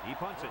away. He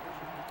punts it.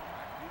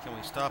 Can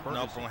we stop? Nope,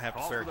 we're going to have to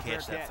Calls fair for the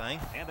catch that thing.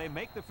 And they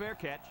make the fair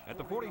catch at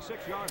the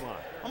 46-yard line.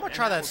 I'm going to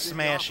try that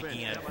smash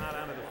again. Step out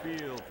onto the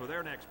field for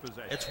their next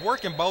possession. It's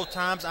working both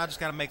times. I just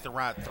got to make the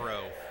right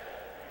throw.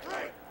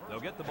 They'll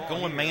get the ball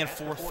Going here man at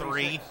the 4-3.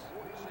 46.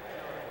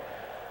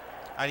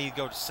 I need to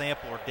go to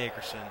Sample or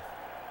Dickerson.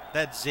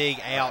 That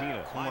zig out Martinez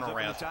lines corner up in the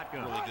route's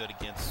shotgun. really good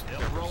against He'll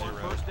cover throw on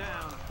 0. first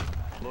down.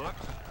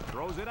 Looks,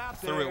 throws it out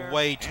there. Threw it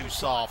way and too it's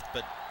soft,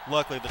 but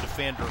luckily the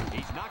defender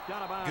He's knocked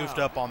out of bounds. goofed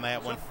up on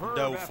that one, Superb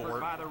dove effort for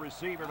it. by the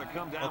receiver to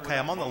come down with Okay,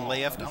 I'm that on the ball.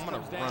 left. This I'm going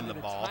comes to down run to the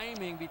ball.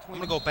 timing between I'm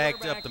gonna go back up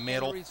quarterback the and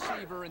middle.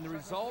 receiver, and the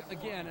result,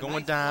 again, a Going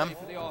nice dime, play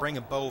for the offense. bring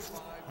them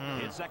both.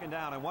 It's 2nd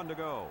down and 1 to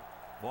go.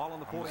 Ball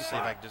on the I'm going 45. to see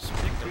if I can just 6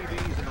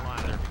 TDs in the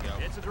line. There we go.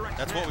 It's a direct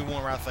That's what we snap.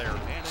 want right there.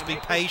 And Just they be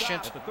make the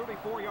patient. stop at the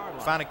 34-yard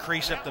line. Find a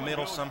crease up the That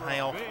middle one goes for a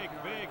somehow.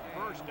 Big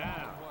first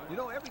down. You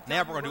know, every time Now we're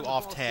you gonna run do the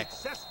off ball tackle.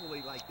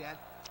 successfully like that,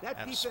 that That's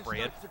defense spread.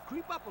 starts to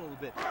creep up a little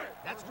bit.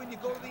 That's when you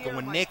go to the air,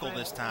 Going my nickel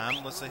friend. this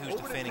time. Let's see who's Over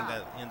the defending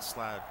top.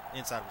 that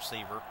inside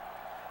receiver.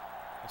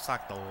 Looks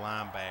like the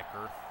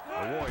linebacker.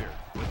 The Warriors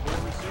with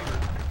 4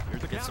 receivers.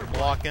 Here's the Gets some counter.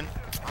 blocking.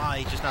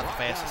 He's just not the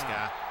fastest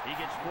guy. He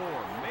gets 4,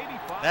 maybe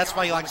 5. That's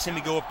why you like to yards see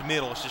me go up the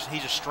middle. It's just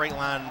he's a straight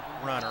line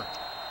runner.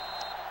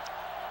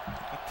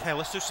 Okay,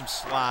 let's do some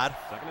slide.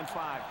 2nd and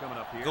 5 coming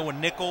up here. Going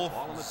nickel.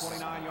 Ball on the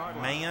 29-yard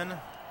line. Man.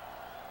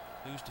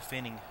 Who's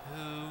defending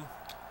who?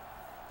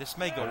 This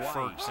may go to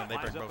Hawaii Ferguson. They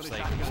bring lines up both in a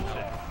safeties. shotgun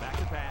set. Back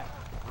to pass.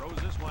 Throws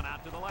this one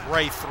out to the left.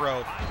 Great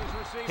throw. Finds his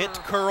receiver, Hit the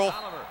curl.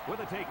 Oliver with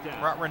a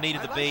takedown. Right where it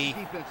needed I to like be. the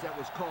defense that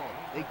was called.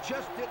 They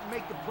just didn't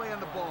make the play on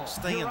the ball.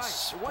 Staying You're right.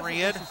 It wasn't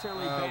spread.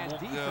 necessarily bad We'll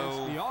defense.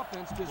 go. The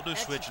offense just we'll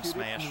do switch and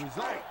executed, smash. the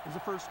result is a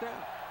first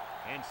down.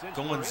 And since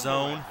Going we're in the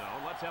zone. red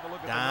zone, let's have a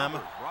look at Dime. the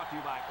numbers. Brought to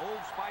you by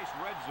Old Spice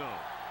Red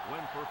Zone.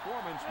 When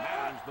performance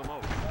matters the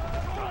most.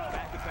 Drops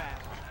back to pass.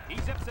 He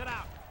zips it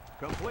out.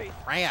 Complete.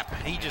 Crap.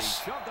 He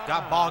just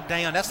got bogged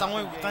down. That's the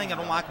only thing I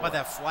don't like about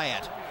that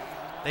flat.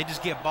 They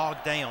just get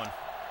bogged down.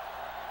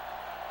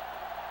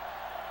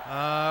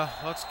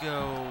 Let's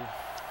go.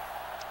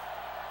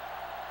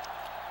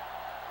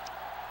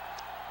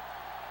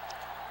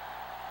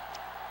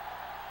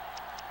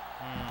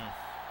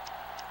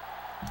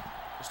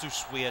 Let's do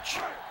switch.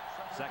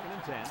 2nd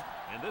and 10.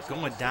 And this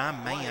Going is the dime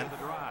sixth play man. of the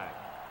drive.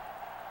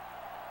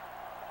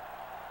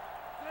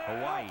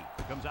 Hawaii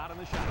comes out in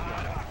the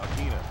shotgun.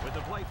 Akina with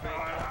the play fake.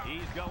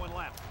 He's going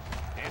left.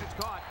 And it's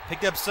caught.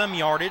 Picked up some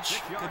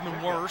yardage. Could have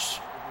been worse.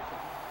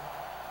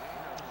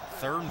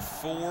 3rd and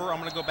 4. I'm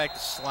going to go back to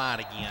slide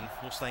again.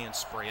 We'll stay in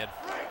spread.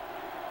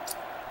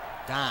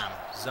 Dime.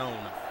 Zone.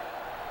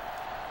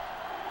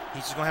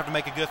 He's just going to have to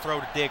make a good throw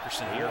to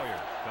Dickerson here. Warriors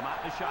come out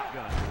in the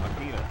shotgun.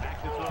 Akina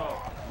back to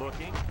throw.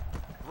 Looking.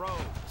 Throws.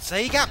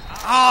 See, he got.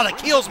 Oh, that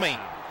kills me.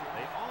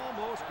 They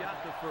almost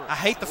got the first. I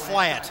hate the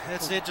flat.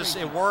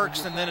 It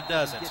works and then it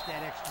doesn't. Get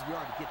that extra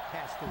yard to get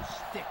past those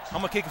sticks.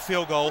 I'm going to kick a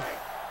field goal.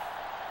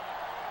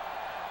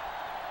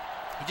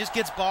 He just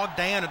gets bogged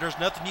down and there's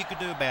nothing you can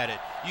do about it.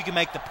 You can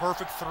make the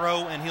perfect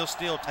throw and he'll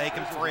still take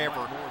him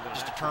forever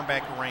just to turn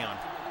back around.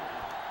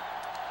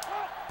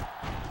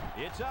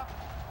 It's up.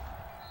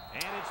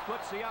 And it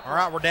splits the up. All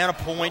right, we're down a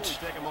point.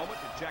 Take a moment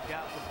to check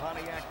out the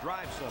Pontiac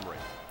drive summary.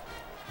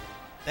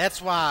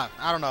 That's why,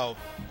 I don't know,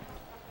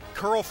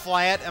 curl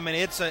flat, I mean,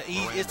 it's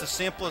the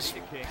simplest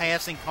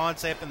passing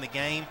concept in the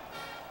game.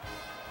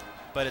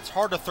 But it's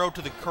hard to throw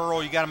to the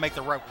curl. You got to make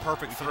the right,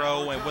 perfect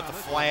throw. And with the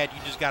flat,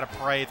 you just got to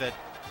pray that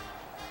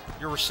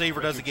your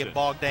receiver doesn't get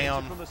bogged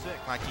down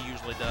like he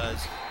usually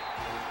does.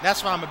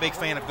 That's why I'm a big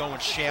fan of going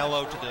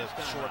shallow to the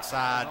short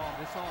side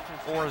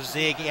or a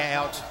zig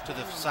out to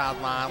the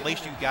sideline. At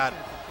least you got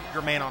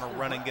your man on a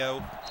run and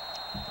go.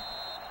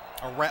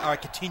 A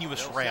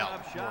continuous route,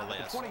 more or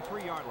less.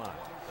 23-yard line.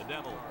 The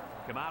Devils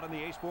come out in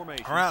the ace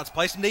formation. All right, let's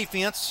play some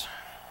defense.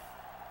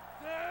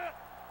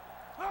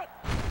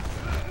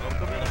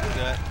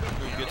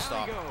 Good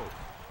stop.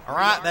 All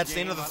right, that's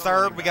the end of the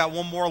 3rd. We got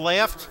one more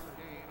left.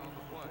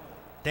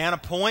 Down a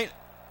point.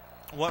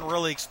 Wasn't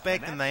really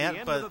expecting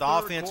that, but the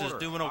offense is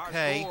doing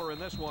okay.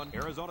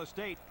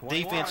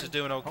 Defense is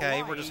doing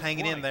okay. We're just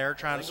hanging in there,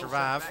 trying to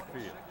survive.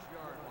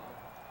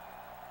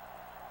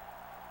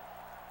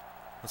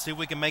 Let's see if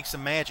we can make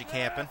some magic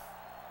happen.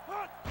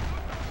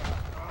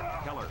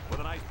 Keller with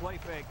a nice play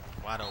fake.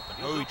 Wide open.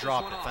 Oh, he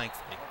dropped it,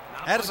 thankfully.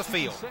 How does it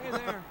feel?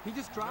 He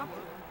just dropped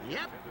it.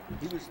 Yep.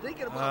 He was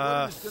thinking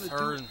about what he was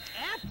going to do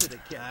after the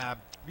catch.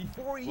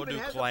 Before he even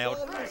had the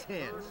ball in his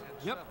hands.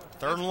 Yep.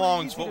 Third and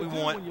long is what we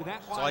want.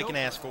 That's all I can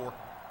ask for.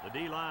 The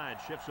D-line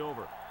shifts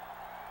over.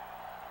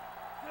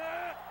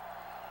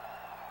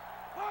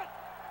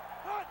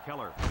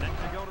 Keller set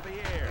to go to the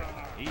air.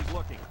 He's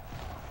looking.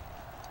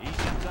 He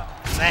steps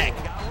up. Sack.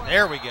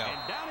 There we go.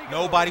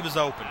 Nobody was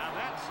open. Now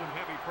that's some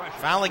heavy pressure.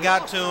 Finally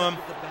got to him.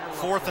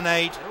 4th and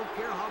 8.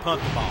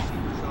 Punt the ball.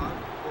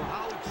 Or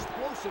how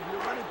explosive your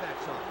running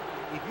backs are.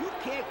 If you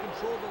can't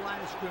control the line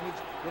of scrimmage,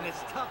 then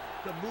it's tough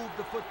to move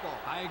the football.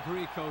 I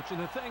agree, Coach. And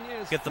the thing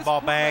is, get the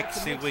ball back,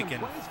 see if we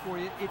can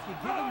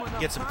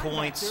get some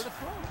points.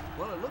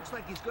 Well, it looks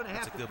like he's going to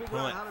have to figure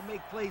out how to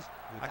make plays.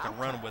 I can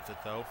run with it,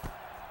 though.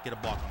 Get a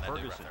block on that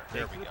dude right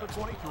there. There we go.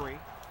 23.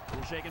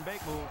 Little shake and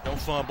bake move. Don't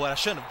fumble it. I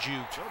shouldn't have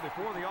juked. So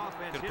before the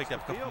offense could have picked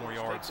up a couple more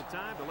yards. Take the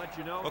time to let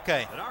you know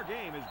okay. that our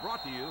game is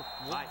brought to you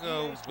by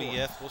we'll go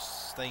EA with. We'll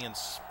stay in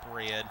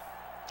spread.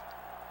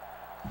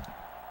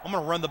 I'm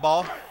going to run the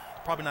ball.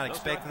 Probably not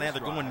expecting that.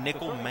 They're going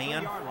nickel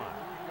man. I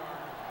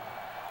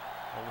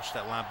wish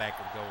that linebacker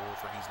would go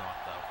over. He's not,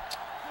 though.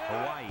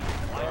 Hawaii.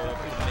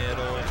 Over the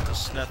middle.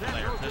 Just nothing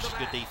there. This is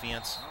good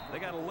defense. They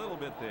got a little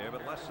bit there,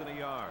 but less than a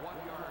yard.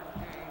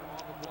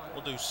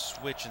 We'll do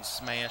switch and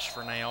smash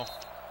for now.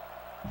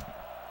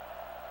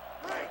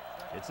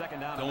 It's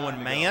second down.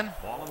 Going man.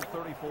 Ball on the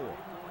 34.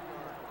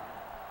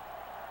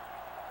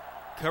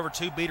 Cover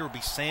 2 beater will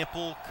be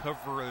sample.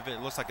 Cover of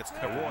it looks like it's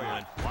cover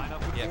 1.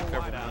 Yeah,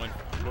 cover 1.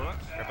 Grab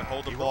and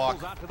hold the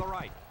block. Out to the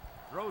right.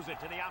 Throws it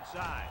to the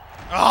outside.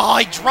 Oh,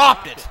 he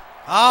dropped it.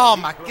 Oh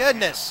my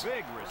goodness.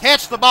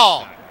 Catch the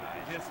ball.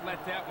 Just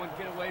let that one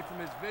get away from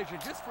his vision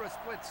just for a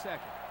split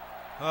second.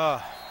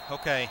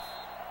 Okay.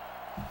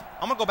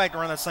 I'm going to go back and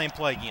run that same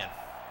play again.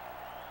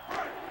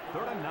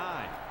 3rd and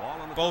 9.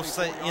 Ball on the both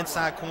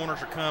inside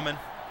corners are coming.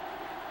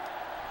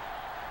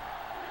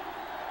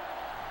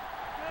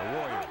 The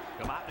Warriors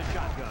come out in the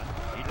shotgun.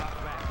 He drops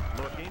back.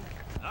 Looking.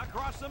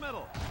 Across the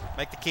middle.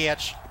 Make the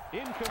catch.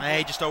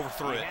 Hey, just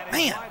overthrew it.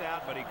 Man.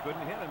 Out, but he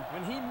couldn't hit him.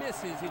 When he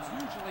misses, it's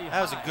usually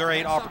that was a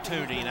great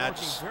opportunity, and I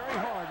just very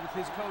hard with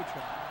his coach.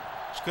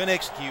 Just couldn't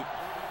execute.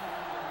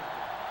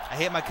 I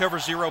hit my cover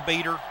 0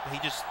 beater. He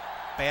just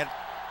bad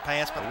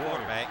pass by the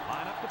quarterback.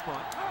 Line up the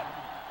punt.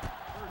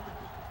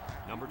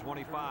 Number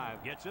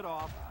 25 gets it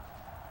off.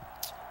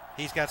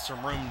 He's got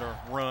some room to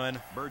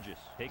run. Burgess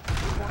takes the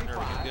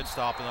 25. Good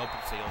stop in the open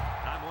field.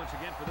 Time once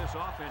again for this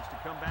offense to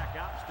come back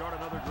out and start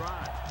another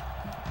drive.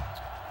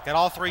 Got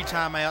all 3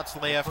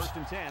 timeouts left. 1st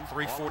and 10.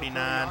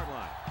 3:49.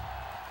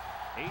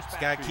 He's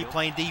got to keep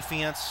playing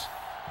defense.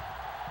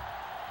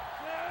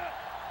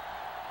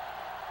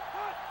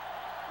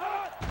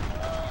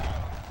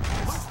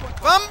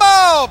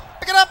 Fumble!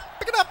 Pick it up!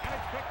 Pick it up!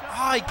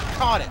 Oh, he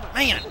caught it.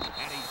 Man.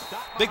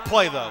 Big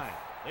play, though.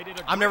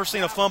 I've never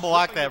seen a fumble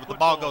like that, but the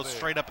ball goes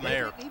straight up in the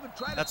air.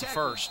 That's a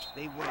first.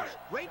 They went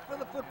straight for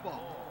the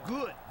football.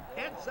 Good.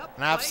 Heads up.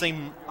 And I've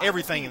seen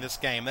everything in this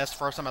game. That's the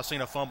first time I've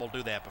seen a fumble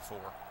do that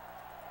before.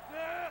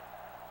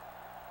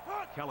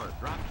 Keller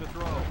drops to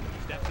throw.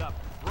 Steps up.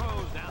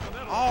 Throws down the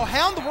middle. Oh,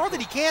 how in the world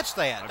did he catch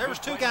that? There was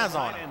 2 guys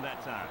on him.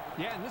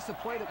 Yeah, and this is a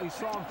play that we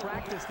saw in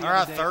practice. All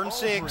right, 3rd and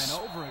 6.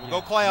 We'll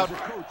go Cloud.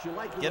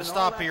 Get a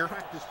stop here.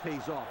 Practice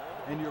pays off,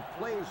 and your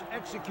players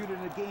executed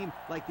in a game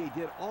like they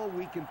did all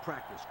week in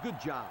practice. Good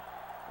job.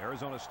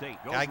 Arizona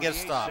State goes gotta get a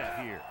stop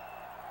here.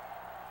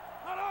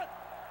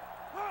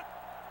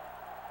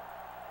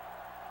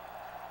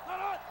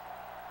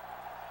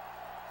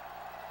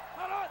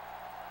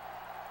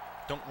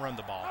 Don't run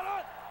the ball.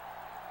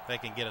 They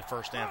can get a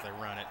first down if they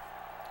run it.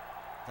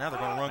 Now they're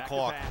going to run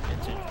clock.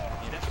 It's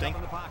interesting.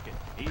 In the pocket.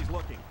 He's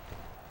looking.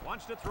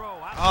 Wants to throw.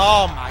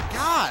 Oh my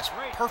gosh!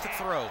 Perfect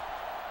throw.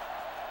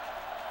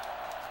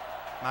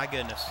 My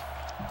goodness.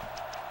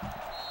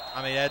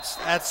 I mean,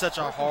 that's such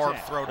a hard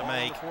throw to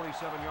make.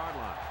 47-yard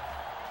line.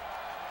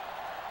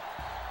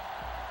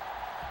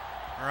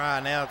 All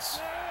right, now it's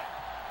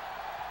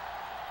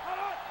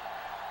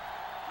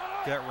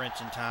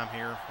gut-wrenching time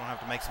here. We'll have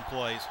to make some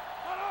plays.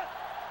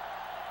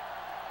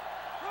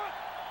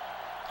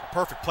 A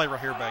perfect play right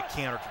here by a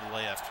counter to the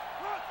left.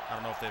 I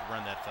don't know if they'd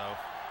run that, though.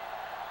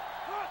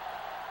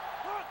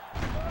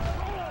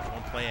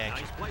 One play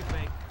action. Nice play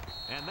fake.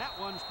 And that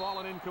one's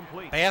fallen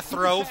incomplete. Bad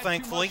throw,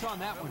 thankfully.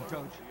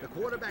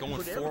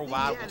 Going 4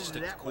 wide with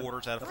 6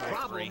 quarters out of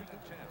 4-3.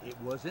 It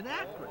was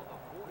inaccurate.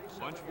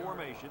 Bunch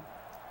formation.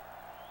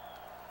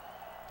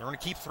 They're going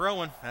to keep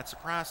throwing. That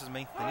surprises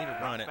me. They need to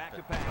run it,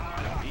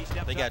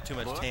 but they got too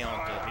much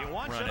talent to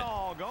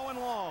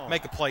run it.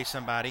 Make a play,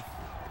 somebody.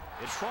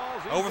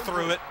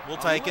 Overthrew it. We'll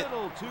take it.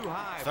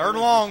 3rd and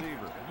long.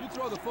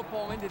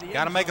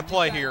 Got to make a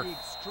play here.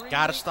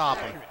 Got to stop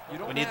them.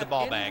 We need the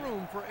ball back.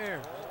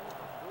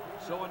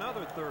 So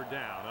another 3rd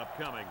down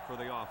upcoming for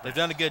the offense. They've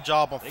done a good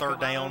job on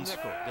 3rd downs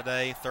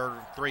today.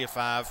 3 of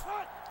 5.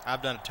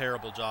 I've done a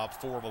terrible job.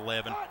 4 of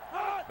 11.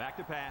 Back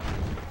to pass.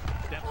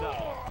 Steps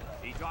up.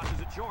 He tosses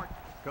it short.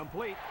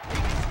 Complete.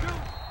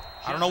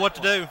 I don't know what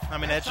to do. I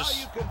mean, that's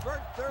just,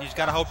 you just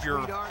got to hope your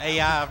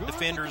AI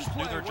defenders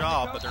do their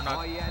job, but they're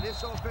not.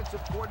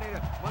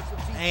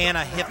 And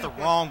I hit the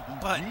wrong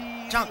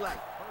button. Junk.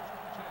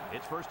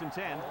 It's 1st and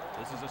 10.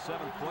 This is the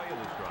 7th play of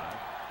this drive.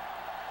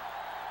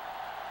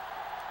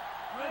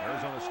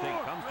 Arizona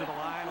State comes to the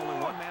line,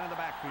 only one man in the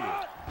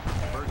backfield.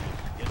 Burgess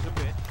gets a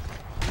pitch.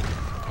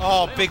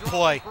 Oh, big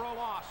play.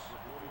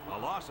 A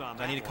loss on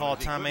Do I need to call a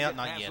timeout?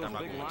 Not yet. I'm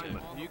not going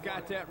to. You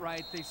got that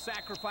right. They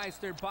sacrificed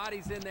their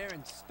bodies in there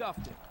and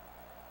stuffed it.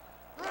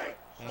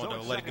 I'm going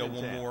to let it go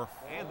one more.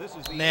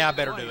 Nah, I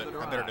better do it.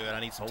 I better do it. I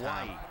need some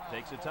time. Hawaii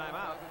takes a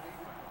timeout.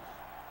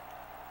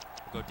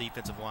 We'll go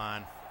defensive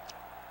line.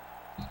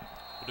 We'll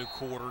do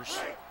quarters.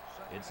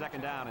 It's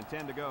 2nd down and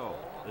 10 to go.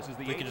 This is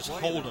the We can just play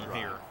of hold this them drive.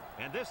 here.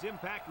 And this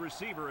impact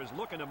receiver is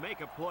looking to make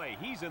a play.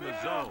 He's in the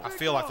zone. I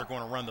feel like they're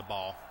going to run the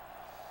ball.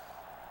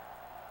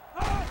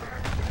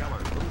 Keller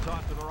moves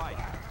off to the right.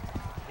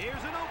 Here's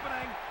an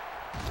opening.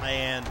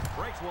 And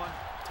Breaks one.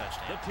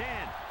 touchdown. The 10.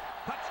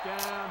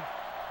 Touchdown.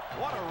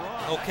 What a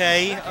run.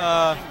 Okay.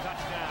 Touchdown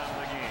of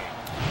the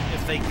game.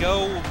 If they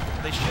go,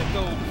 they should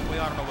go.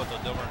 Well, I don't know what they'll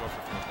do. They're going to go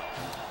for field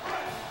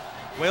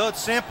goal. Well,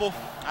 it's simple.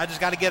 I just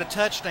got to get a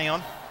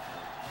touchdown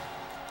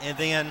and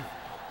then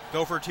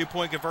go for a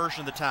 2-point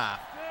conversion of the tie.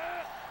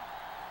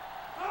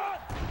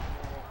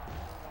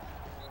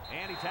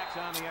 And he tacks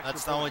on the extra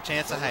That's the only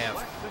chance I have.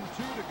 Less than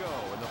 2 to go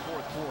in the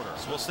 4th quarter.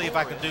 So we'll see if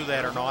I can do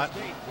that or not.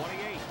 Arizona State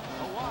 28,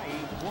 Hawaii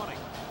 20.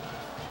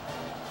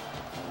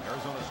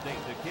 Arizona State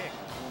to kick.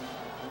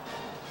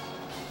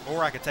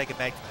 Or I could take it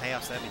back to the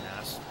house. That'd be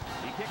nice.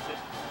 He kicks it.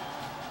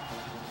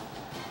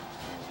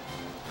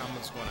 I'm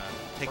just going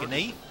to take a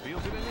knee.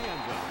 Fields it in the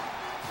end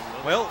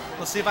zone. Well,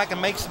 let's see if I can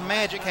make some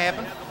magic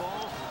happen.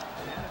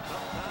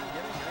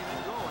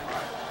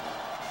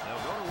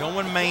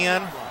 Going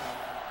man.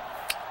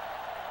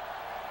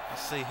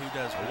 Let's see who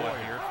does what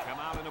here. Come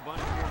out in a bunch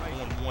of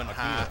formation. Going one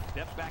high.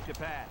 Steps back to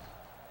pass.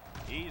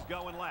 He's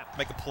going left.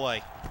 Make a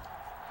play.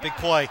 Big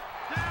play.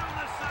 Down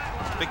the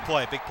sideline. Big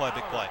play, big play,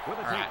 big play. With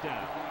a All right.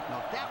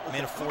 takedown.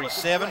 Man of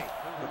 47.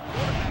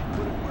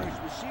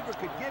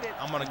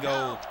 I'm going to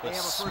go with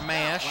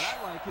smash.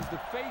 What I like is the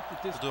faith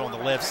that this We'll do it on the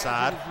quarterback left has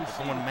side. in his We're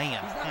receiver. going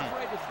man. He's not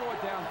afraid to throw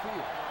it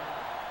downfield.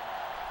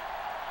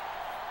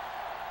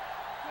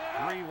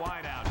 3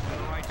 wide out to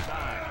the right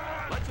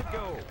side. Lets it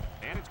go.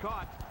 And it's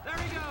caught. There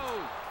he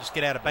goes. Just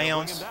get out of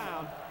bounds.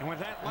 Down. And with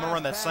that I'm going to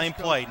run that same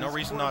play. No this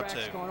reason not to.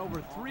 quarterback's gone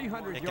over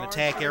 300 They can yards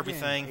attack per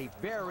everything. game.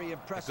 A very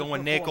impressive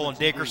Going nickel, and performance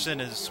indeed. Dickerson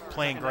is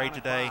playing Second great down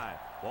and today.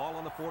 5. Ball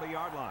on the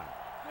 40-yard line.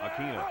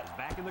 Akina is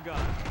back in the gun.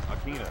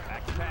 Akina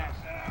back to pass.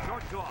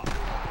 Short off.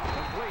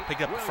 Complete.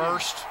 Picked up the Williams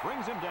first.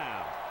 Brings him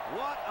down.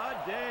 What a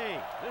day.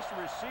 This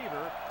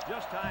receiver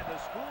just tied the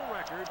school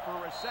record for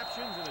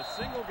receptions in a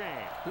single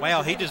game.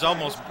 Wow, he just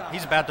almost,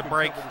 he's about to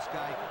break.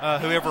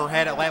 Whoever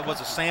had it was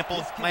a sample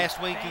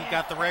last week. He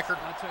got the record.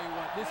 I'll tell you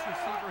what, this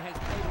receiver has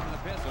played one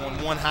of the best Going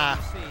games one high.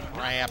 I've seen. Not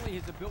Grab. only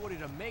his ability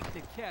to make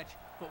the catch,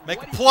 but Make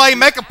what a he play, can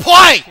make a do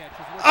play! after the catch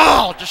is what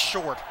Oh, just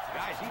short.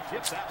 Guys, he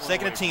tipped that one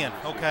 2nd away and 10.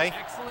 from the Okay.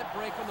 excellent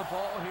break on the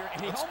ball here,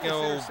 and he Let's almost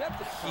go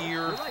intercepted it.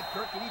 here. You're right,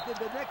 Kirk, and he did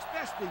the next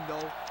best thing,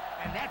 though,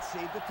 and that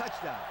saved the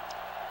touchdown.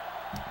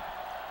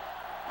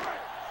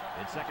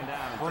 It's 2nd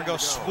down. and We're 10 going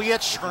to to go.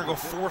 switch. We're going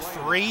to go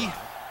 4-3.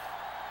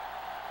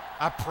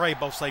 I pray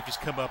both safeties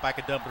come up. I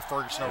could dump it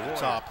Ferguson over the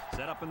top.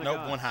 Set up in the Nope,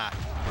 gun. one high.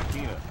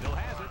 Akina still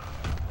has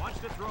it. Wants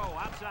to throw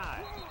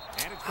outside.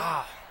 And it's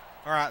caught.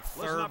 All right,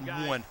 Listen 3rd up, guys.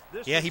 and 1.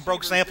 This Yeah, he broke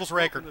receiver Sample's just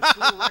broken record. the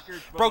school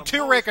record for Broke the 2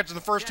 most records in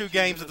the first 2 catches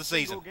games in of the a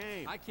single season.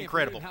 game. I can't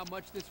Incredible. believe how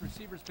much this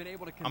receiver's been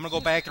able to I'm gonna go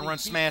back and run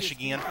consistently smash beat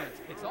again. this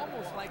defense. It's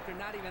almost like they're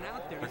not even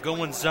out there. They're He's going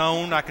playing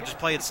zone. I could just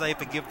play it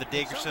safe and give the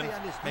Dickerson. Somebody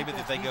on this Maybe if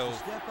defense they needs go to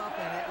step up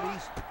and at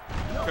least,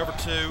 cover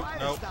 2. try to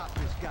Nope. stop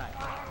this guy.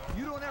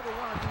 You don't ever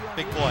want to be on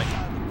Big the play. other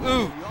side of the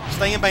Ooh, ball. You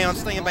stay in bounds, always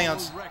stay in set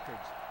bounds. all those records.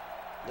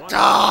 One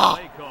Ah!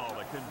 play call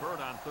to convert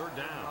on 3rd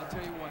down. I'll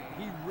tell you what,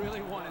 he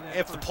really wanted that.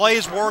 If the first play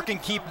is down. working,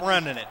 keep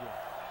running it.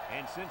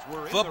 And since we're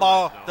in the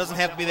Football red zone, doesn't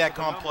let's have to be that look at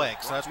the numbers.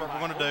 complex, so that's what we're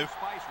Brought gonna to you do.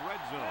 by Old Spice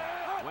Red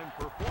Zone. When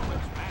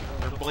performance matters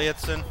They're the most.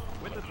 blitzing.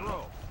 With the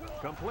throw.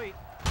 Complete.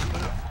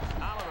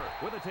 Oliver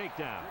with a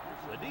takedown.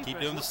 The defense Keep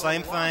doing the looked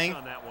same a loss thing.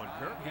 on that one,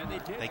 Kirk. Yeah, they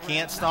did. They But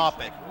can't nice stop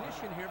it.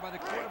 recognition here by the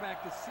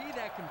quarterback to see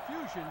that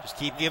confusion. Just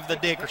keep giving the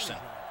Take Dickerson.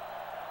 advantage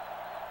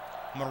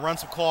of I'm going to run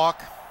some clock.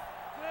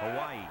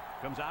 Hawaii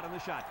comes out in the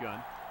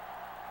shotgun.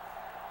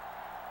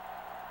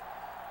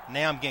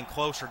 Now I'm getting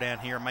closer down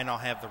here. May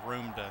not have the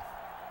room to,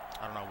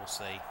 I don't know, we'll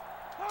see.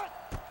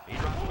 He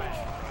drops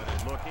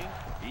back. Looking.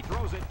 He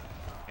throws it.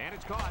 And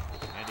it's caught.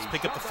 And he's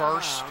pick up the shot out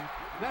of first. bounds.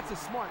 it. That's a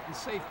smart and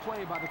safe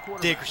play by the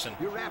quarterback. Dickerson.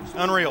 You're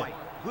absolutely Unreal. right.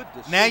 Good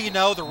decision. Now you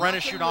know the run and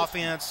Nothing shoot risky.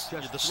 offense,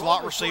 Just the throw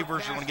slot the short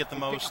receivers are pass going to get the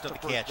and pick most up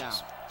of the first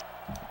catches.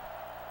 down.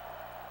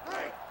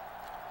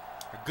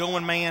 They're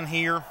going man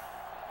here.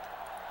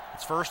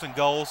 It's 1st and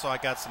goal, so I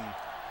got some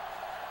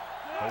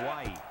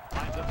Hawaii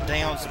lines up the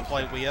downs to defense.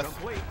 play with.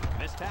 Complete.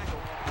 Missed tackle.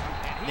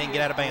 And he Didn't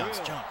get out of gets bounds.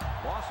 the Jump.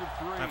 Loss of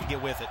 3. Time to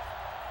get with it.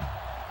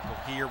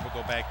 Go here. We'll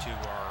go back to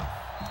our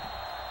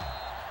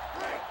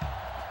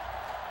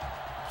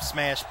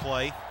smash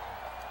play.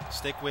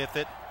 Stick with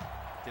it.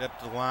 Get up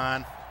to the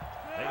line.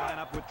 They line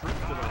up with troops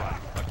to the right.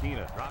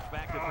 Akina drops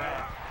back to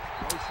pass.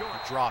 Throw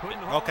short. Drop it.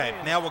 Okay,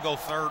 now we'll go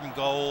 3rd and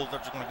goal. They're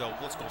just going to go,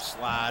 let's go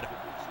slide.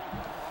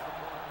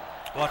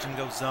 Watch them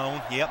go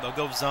zone. Yep, they'll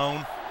go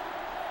zone.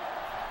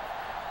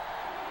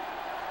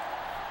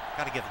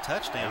 Got to get the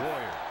touchdown. The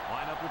Warriors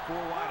line up with 4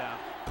 wide out.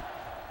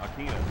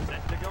 Akina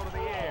set to go to the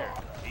air.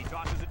 He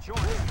tosses it short,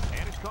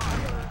 and it's caught.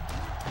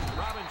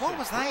 Robinson. What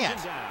was that?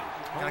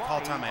 Got to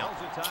call timeout.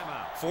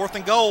 timeout. 4th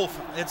and goal.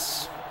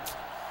 It's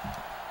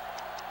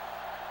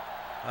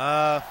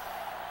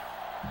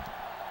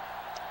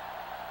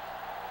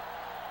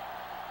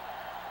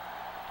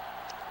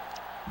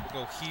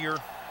we'll go here.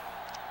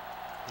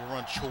 We'll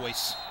run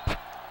choice.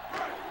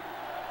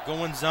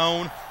 Going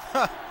zone.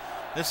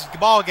 This is the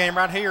ball game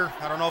right here.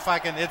 I don't know if I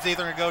can. It's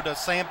either going to go to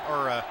Sam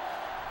or the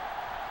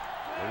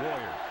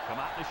Warriors come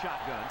out in the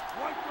shotgun.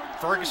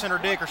 Ferguson or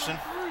Dickerson.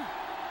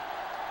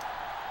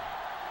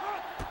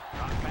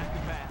 Drops back to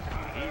pass.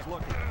 He's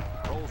looking.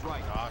 Rolls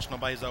right. Gosh,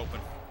 nobody's open.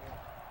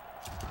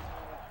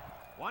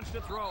 Wants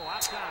to throw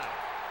outside.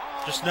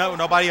 Just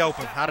nobody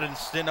open. I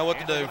didn't know what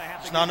to do.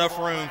 There's not enough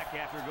room.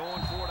 After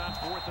going for it on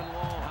 4th and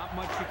long. Not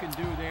much you can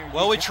do there.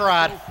 Well, we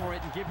tried. Go for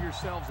it and give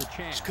yourselves a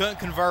chance. Just couldn't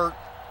convert.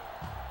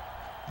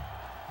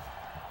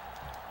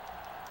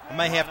 I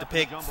may have to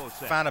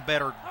find a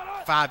better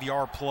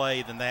 5-yard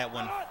play than that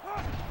one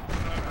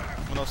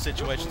when those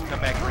situations come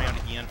back around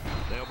again.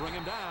 They'll bring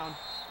him down.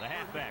 The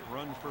halfback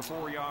runs for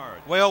 4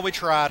 yards. Well, we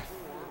tried.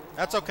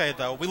 That's okay,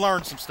 though. We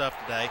learned some stuff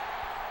today.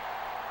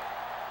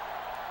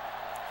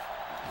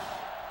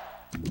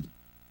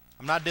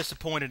 I'm not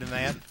disappointed in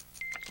that.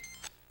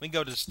 We can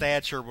go to the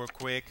stats here real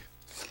quick.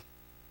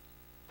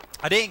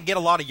 I didn't get a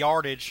lot of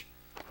yardage.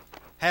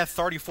 Had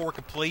 34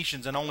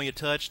 completions and only a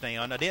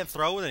touchdown. I didn't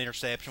throw an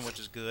interception, which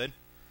is good.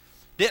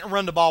 Didn't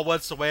run the ball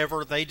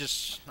whatsoever. I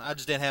just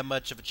didn't have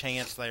much of a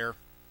chance there.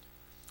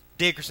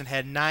 Dickerson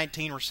had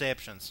 19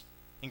 receptions.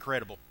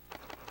 Incredible.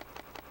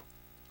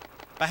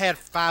 I had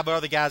 5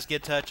 other guys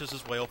get touches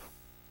as well.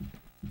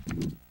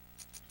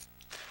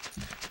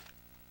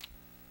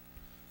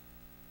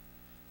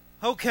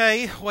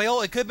 Okay,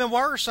 well, it could have been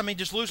worse. I mean,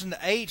 just losing to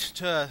 8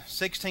 to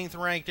 16th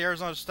ranked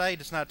Arizona State,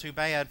 it's not too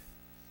bad.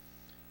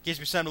 Gives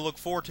me something to look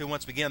forward to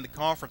once we get in the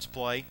conference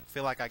play. I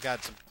feel like I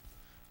got a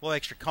little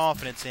extra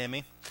confidence in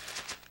me.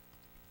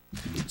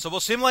 So we'll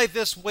simulate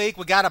this week.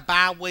 We got a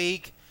bye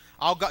week.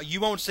 You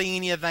won't see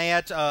any of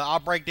that. I'll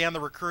break down the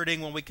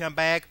recruiting when we come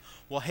back.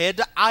 We'll head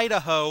to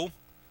Idaho,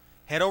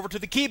 head over to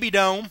the Kibi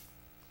Dome,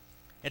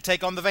 and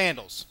take on the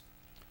Vandals.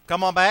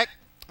 Come on back,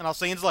 and I'll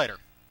see you later.